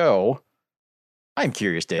show. I'm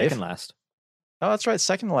curious, Dave. Second last. Oh, that's right.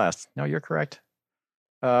 Second to last. No, you're correct.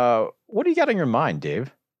 What do you got on your mind,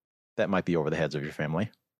 Dave? That might be over the heads of your family.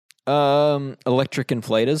 Electric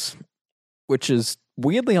inflators, which is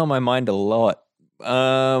weirdly on my mind a lot. It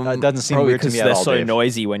doesn't seem weird to me at all, they're so Dave.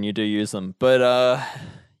 noisy when you do use them. But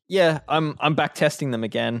yeah, I'm back testing them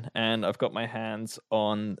again, and I've got my hands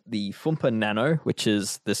on the Fumpa Nano, which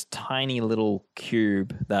is this tiny little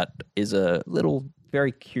cube that is a little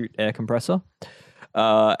very cute air compressor,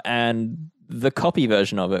 and the copy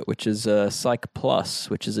version of it, which is Psych Plus,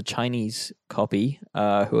 which is a Chinese copy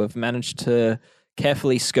who have managed to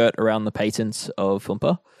carefully skirt around the patents of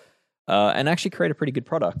Fumpa. And actually create a pretty good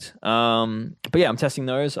product. But yeah, I'm testing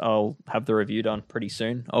those. I'll have the review done pretty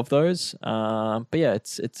soon of those. But yeah,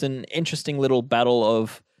 it's an interesting little battle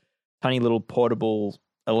of tiny little portable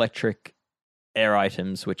electric air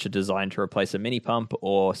items which are designed to replace a mini pump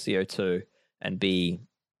or CO2 and be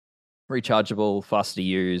rechargeable, faster to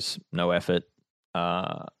use, no effort.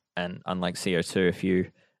 And unlike CO2, if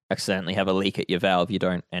you accidentally have a leak at your valve, you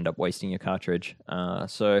don't end up wasting your cartridge.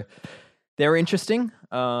 So they're interesting.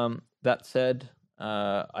 That said,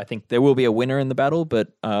 I think there will be a winner in the battle, but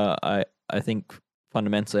I think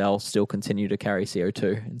fundamentally I'll still continue to carry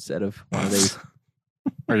CO2 instead of one of these.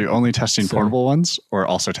 Are you only testing portable ones or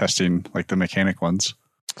also testing like the mechanic ones?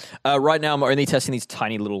 Right now I'm only testing these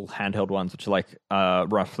tiny little handheld ones, which are like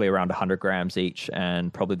roughly around 100 grams each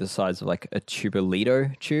and probably the size of like a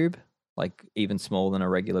Tubolito tube, like even smaller than a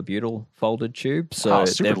regular butyl folded tube. So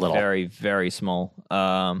they're little. very, very small.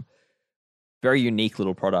 Very unique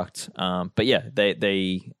little product. But yeah,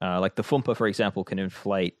 they like the Fumpa, for example, can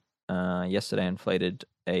inflate. Yesterday inflated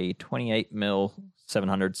a 28 mil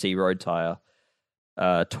 700C road tire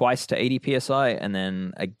twice to 80 psi and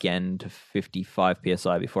then again to 55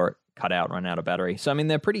 psi before it cut out and ran out of battery. So I mean,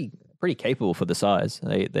 they're pretty capable for the size.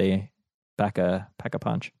 They pack a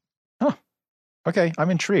punch. Huh. Okay,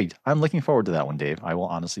 I'm intrigued. I'm looking forward to that one, Dave. I will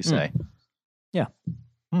honestly say. Yeah.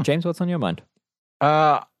 James, what's on your mind?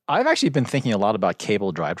 I've actually been thinking a lot about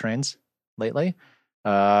cable drivetrains lately,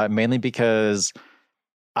 mainly because,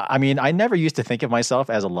 I mean, I never used to think of myself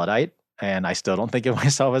as a Luddite, and I still don't think of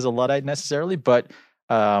myself as a Luddite necessarily, but,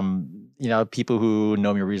 you know, people who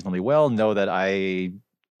know me reasonably well know that I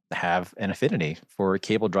have an affinity for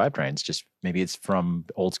cable drivetrains. Just maybe it's from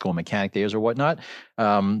old school mechanic days or whatnot.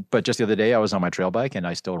 But just the other day I was on my trail bike and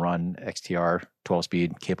I still run XTR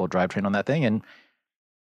 12-speed cable drivetrain on that thing and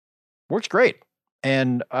works great.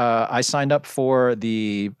 And I signed up for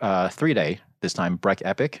the 3-day, this time, Breck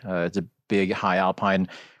Epic. It's a big high alpine,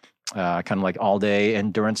 kind of like all-day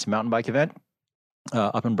endurance mountain bike event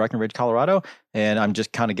up in Breckenridge, Colorado. And I'm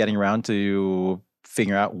just kind of getting around to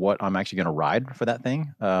figure out what I'm actually going to ride for that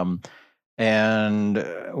thing. And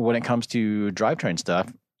when it comes to drivetrain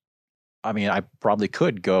stuff, I mean, I probably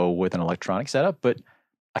could go with an electronic setup, but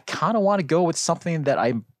I kind of want to go with something that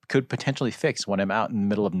I could potentially fix when I'm out in the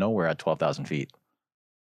middle of nowhere at 12,000 feet.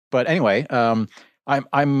 But anyway,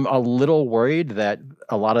 I'm a little worried that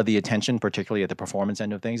a lot of the attention, particularly at the performance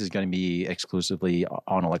end of things, is going to be exclusively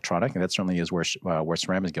on electronic, and that certainly is where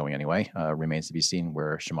SRAM is going anyway. Remains to be seen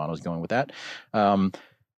where Shimano is going with that.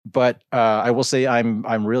 But I will say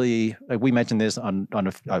I'm really, like we mentioned this on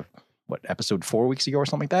episode 4 weeks ago or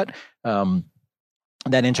something like that.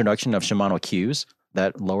 That introduction of Shimano Qs,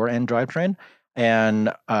 that lower end drivetrain.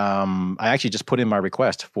 And I actually just put in my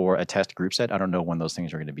request for a test group set. I don't know when those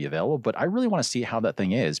things are going to be available, but I really want to see how that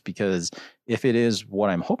thing is, because if it is what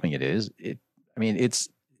I'm hoping it is, it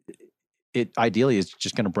ideally is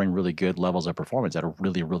just going to bring really good levels of performance at a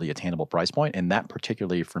really, really attainable price point. And that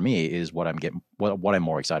particularly for me is what I'm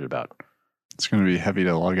more excited about. It's going to be heavy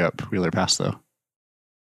to lug up Wheeler Pass though.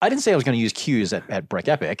 I didn't say I was going to use Qs at Breck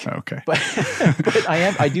Epic. Okay. But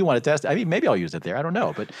I do want to test. I mean, maybe I'll use it there. I don't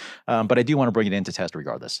know. But I do want to bring it in to test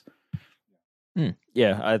regardless.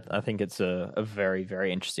 Yeah, I think it's a very,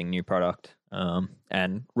 very interesting new product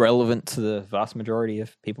and relevant to the vast majority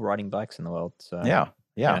of people riding bikes in the world. So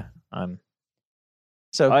Yeah.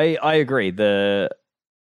 So I agree. The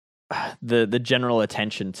general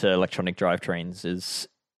attention to electronic drivetrains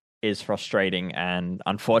is frustrating, and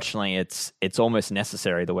unfortunately it's almost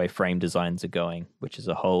necessary the way frame designs are going, which is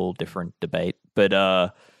a whole different debate. But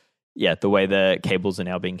the way the cables are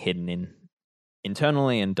now being hidden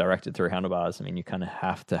internally and directed through handlebars, I mean, you kind of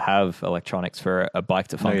have to have electronics for a bike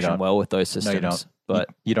to function well with those systems. No, you don't. But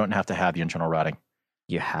you don't have to have the internal routing.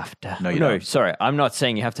 You have to. No, sorry. I'm not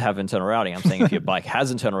saying you have to have internal routing. I'm saying if your bike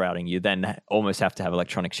has internal routing, you then almost have to have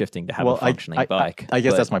electronic shifting to have a functioning bike. I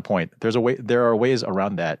guess that's my point. There are ways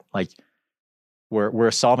around that. Like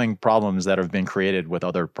we're solving problems that have been created with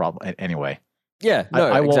other problems. Anyway, Yeah, no,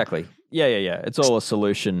 I will- exactly. Yeah. It's all a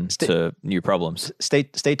solution to new problems. stay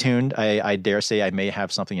tuned. I dare say I may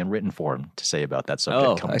have something in written form to say about that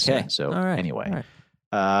subject coming soon. So All right. anyway,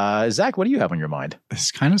 All right. Zach, what do you have on your mind?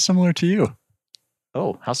 It's kind of similar to you.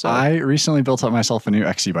 Oh, how so? I recently built up myself a new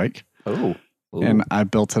XC bike, Ooh. and I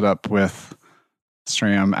built it up with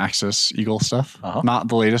SRAM Axis Eagle stuff. Uh-huh. Not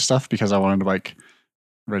the latest stuff because I wanted the bike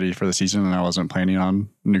ready for the season and I wasn't planning on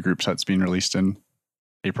new group sets being released in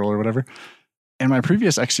April or whatever. And my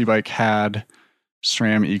previous XC bike had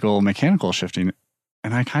SRAM Eagle mechanical shifting,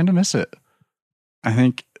 and I kind of miss it. I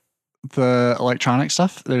think the electronic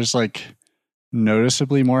stuff, there's like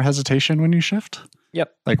noticeably more hesitation when you shift.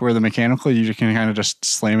 Yep. Like where the mechanical, you can kind of just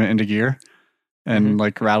slam it into gear and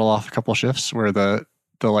like rattle off a couple shifts, where the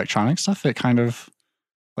electronic stuff, it kind of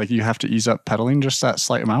like you have to ease up pedaling just that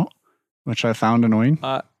slight amount, which I found annoying.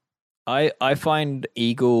 I find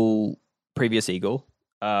previous Eagle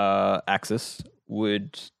Axis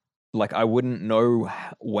would, like, I wouldn't know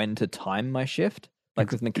when to time my shift.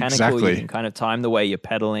 Like with mechanical, Exactly. you can kind of time the way you're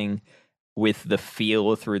pedaling with the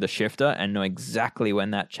feel through the shifter and know exactly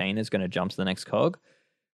when that chain is going to jump to the next cog.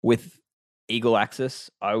 With Eagle Axis,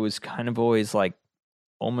 I was kind of always like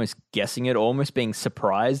almost guessing it, almost being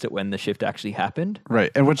surprised at when the shift actually happened.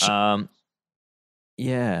 Right. And which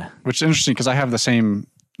Yeah. is interesting because I have the same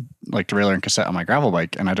like derailleur and cassette on my gravel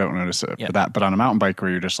bike, and I don't notice it for that. But on a mountain bike where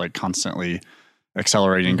you're just like constantly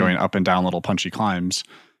accelerating, going up and down little punchy climbs,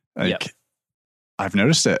 like I've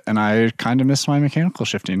noticed it, and I kind of miss my mechanical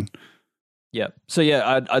shifting. Yeah. So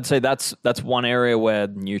yeah, I'd say that's one area where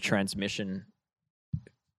new transmission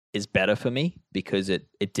is better for me because it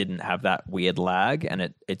didn't have that weird lag,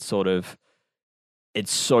 and it's so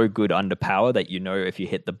good under power that if you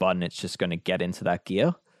hit the button, it's just going to get into that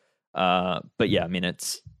gear. But yeah, I mean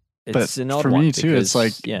it's an odd for one me too. because, It's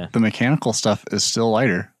like the the mechanical stuff is still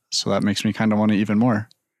lighter, so that makes me kind of want it even more.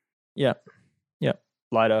 Yeah.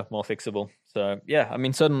 Lighter, more fixable. So yeah, I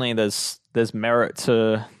mean certainly there's merit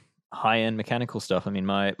to high-end mechanical stuff. I mean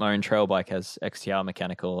my own trail bike has XTR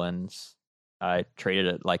mechanical, and I treated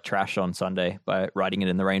it like trash on Sunday by riding it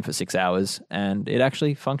in the rain for 6 hours, and it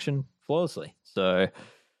actually functioned flawlessly. So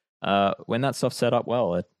when that stuff's set up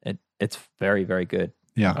well, it's very, very good.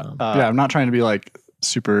 Yeah. I'm not trying to be like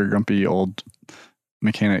super grumpy old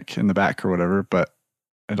mechanic in the back or whatever, but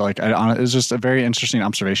it's just a very interesting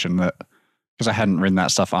observation that because I hadn't ridden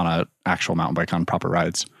that stuff on an actual mountain bike on proper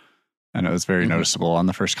rides, and it was very noticeable on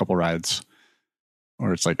the first couple rides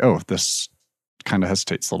where it's like, oh, this kind of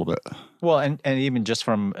hesitates a little bit. Well, and even just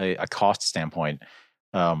from a cost standpoint,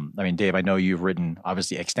 I mean, Dave, I know you've written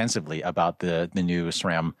obviously extensively about the new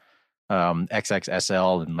SRAM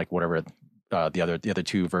XXSL and like whatever the other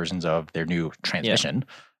two versions of their new transmission.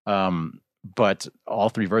 But all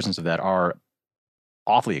three versions of that are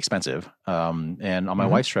awfully expensive. And on my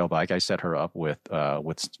wife's trail bike, I set her up with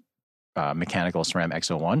mechanical SRAM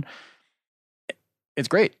X01. It's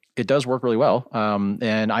great. It does work really well.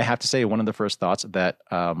 And I have to say, one of the first thoughts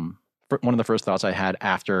I had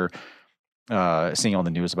after seeing all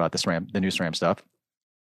the news about the new SRAM stuff,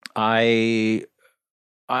 I'm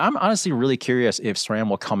honestly really curious if SRAM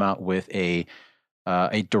will come out with a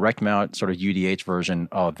direct mount sort of UDH version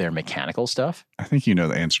of their mechanical stuff. I think you know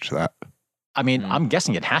the answer to that. I mean, I'm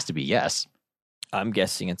guessing it has to be yes. I'm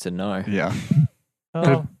guessing it's a no. Yeah.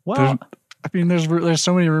 Oh, well, I mean, there's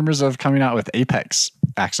so many rumors of coming out with Apex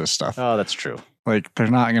Axis stuff. oh, that's true. Like they're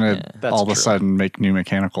not going to That's all of a true. sudden make new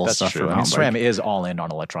mechanical That's stuff true. for I mean, mountain SRAM bike. is all in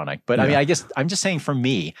on electronic, but I mean, Yeah. I guess I'm just saying for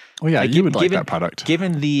me, Well, yeah, like, you would like given- that product.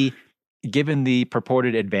 given the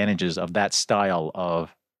purported advantages of that style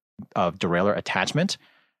of derailleur attachment,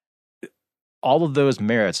 all of those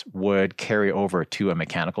merits would carry over to a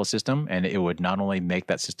mechanical system, and it would not only make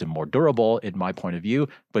that system more durable, in my point of view,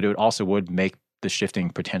 but it also would make the shifting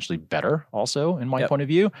potentially better, also in my point of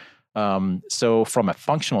view. So from a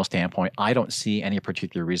functional standpoint, I don't see any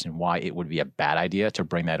particular reason why it would be a bad idea to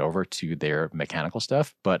bring that over to their mechanical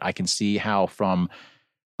stuff. But I can see how from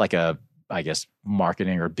like a, I guess,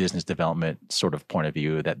 marketing or business development sort of point of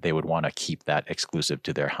view that they would want to keep that exclusive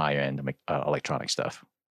to their high-end electronic stuff.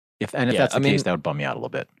 If that's the case, that would bum me out a little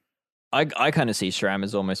bit. I kind of see SRAM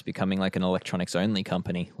as almost becoming like an electronics only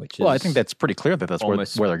company, which is Well, I think that's pretty clear that that's where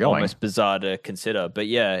they're going. Almost bizarre to consider, but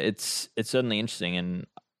yeah, it's certainly interesting, and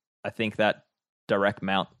I think that direct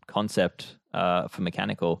mount concept for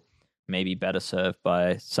mechanical may be better served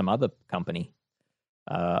by some other company.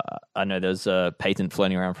 I know there's a patent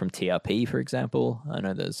floating around from TRP, for example. I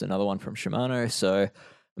know there's another one from Shimano. So,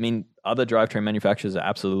 I mean, other drivetrain manufacturers are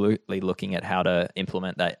absolutely looking at how to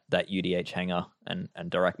implement that UDH hanger and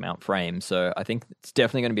direct mount frame. So I think it's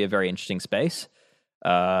definitely going to be a very interesting space.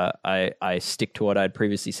 I stick to what I'd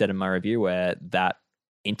previously said in my review, where that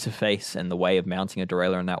interface and the way of mounting a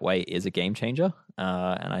derailleur in that way is a game changer.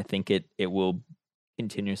 And I think it will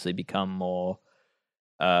continuously become more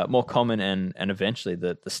common and eventually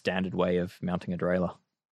the standard way of mounting a derailleur.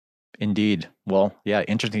 Indeed. Well, yeah,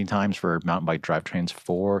 interesting times for mountain bike drivetrains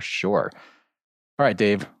for sure. All right,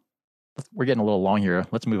 Dave, we're getting a little long here.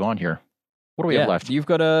 Let's move on here. What do we have left? You've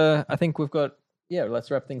got let's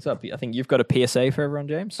wrap things up. I think you've got a PSA for everyone,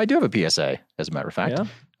 James. I do have a PSA, as a matter of fact.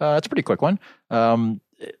 Yeah. It's a pretty quick one.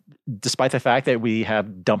 Despite the fact that we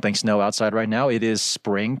have dumping snow outside right now, it is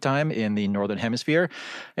springtime in the Northern Hemisphere.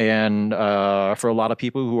 And for a lot of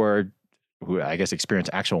people who I guess experience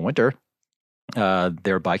actual winter,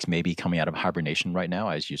 their bikes may be coming out of hibernation right now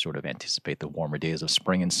as you sort of anticipate the warmer days of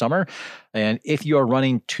spring and summer. And if you are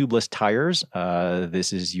running tubeless tires,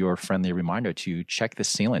 this is your friendly reminder to check the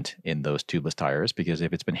sealant in those tubeless tires, because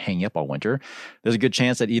if it's been hanging up all winter, there's a good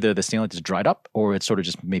chance that either the sealant is dried up or it's sort of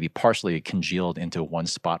just maybe partially congealed into one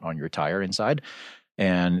spot on your tire inside.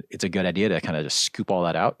 And it's a good idea to kind of just scoop all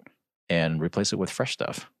that out and replace it with fresh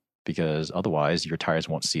stuff, because otherwise your tires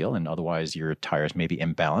won't seal, and otherwise your tires may be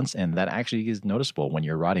imbalanced, and that actually is noticeable when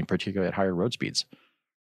you're riding, particularly at higher road speeds.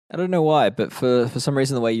 I don't know why, but for some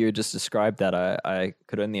reason, the way you just described that, I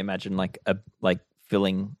could only imagine like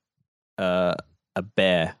filling a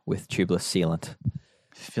bear with tubeless sealant.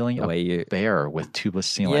 Filling a bear with tubeless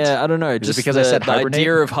sealant. Yeah, I don't know. Is just it because I said the hibernate?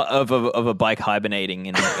 idea of a bike hibernating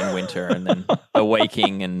in winter and then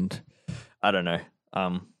awaking, and I don't know.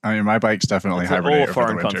 I mean, my bikes definitely It's an hibernate all over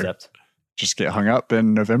foreign the winter. concept. Just get hung up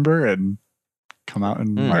in November and come out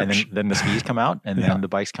in March. And then the skis come out, and then the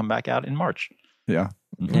bikes come back out in March. Yeah.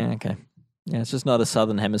 Mhm. Yeah, okay. Yeah, it's just not a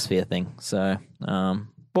Southern Hemisphere thing. So,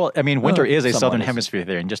 Well, I mean, winter is a somewhat Southern is. Hemisphere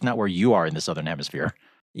thing, just not where you are in the Southern Hemisphere.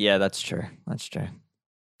 yeah, that's true. That's true.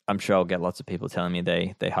 I'm sure I'll get lots of people telling me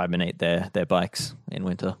they hibernate their bikes in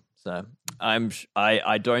winter. So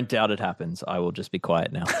I don't doubt it happens. I will just be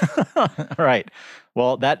quiet now. All right.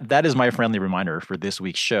 Well, that is my friendly reminder for this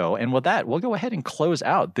week's show. And with that, we'll go ahead and close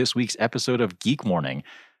out this week's episode of Geek Morning.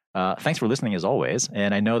 Thanks for listening as always.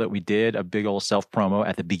 And I know that we did a big old self-promo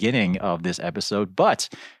at the beginning of this episode, but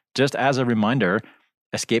just as a reminder,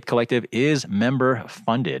 Escape Collective is member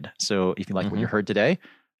funded. So if you like what you heard today,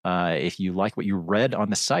 if you like what you read on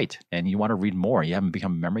the site and you want to read more, you haven't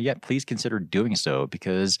become a member yet, please consider doing so,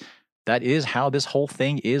 because that is how this whole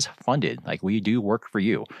thing is funded. Like, we do work for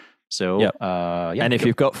you. So, and if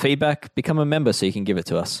you've got feedback, become a member so you can give it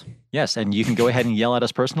to us. Yes, and you can go ahead and yell at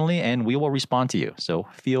us personally, and we will respond to you. So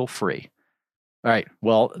feel free. All right.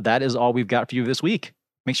 Well, that is all we've got for you this week.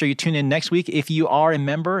 Make sure you tune in next week if you are a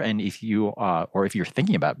member, and if you or if you're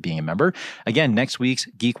thinking about being a member. Again, next week's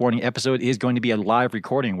Geek Warning episode is going to be a live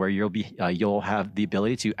recording where you'll have the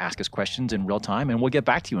ability to ask us questions in real time, and we'll get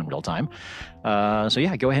back to you in real time. So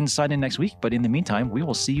yeah, go ahead and sign in next week. But in the meantime, we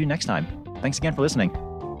will see you next time. Thanks again for listening.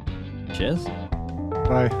 Cheers.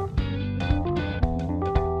 Bye.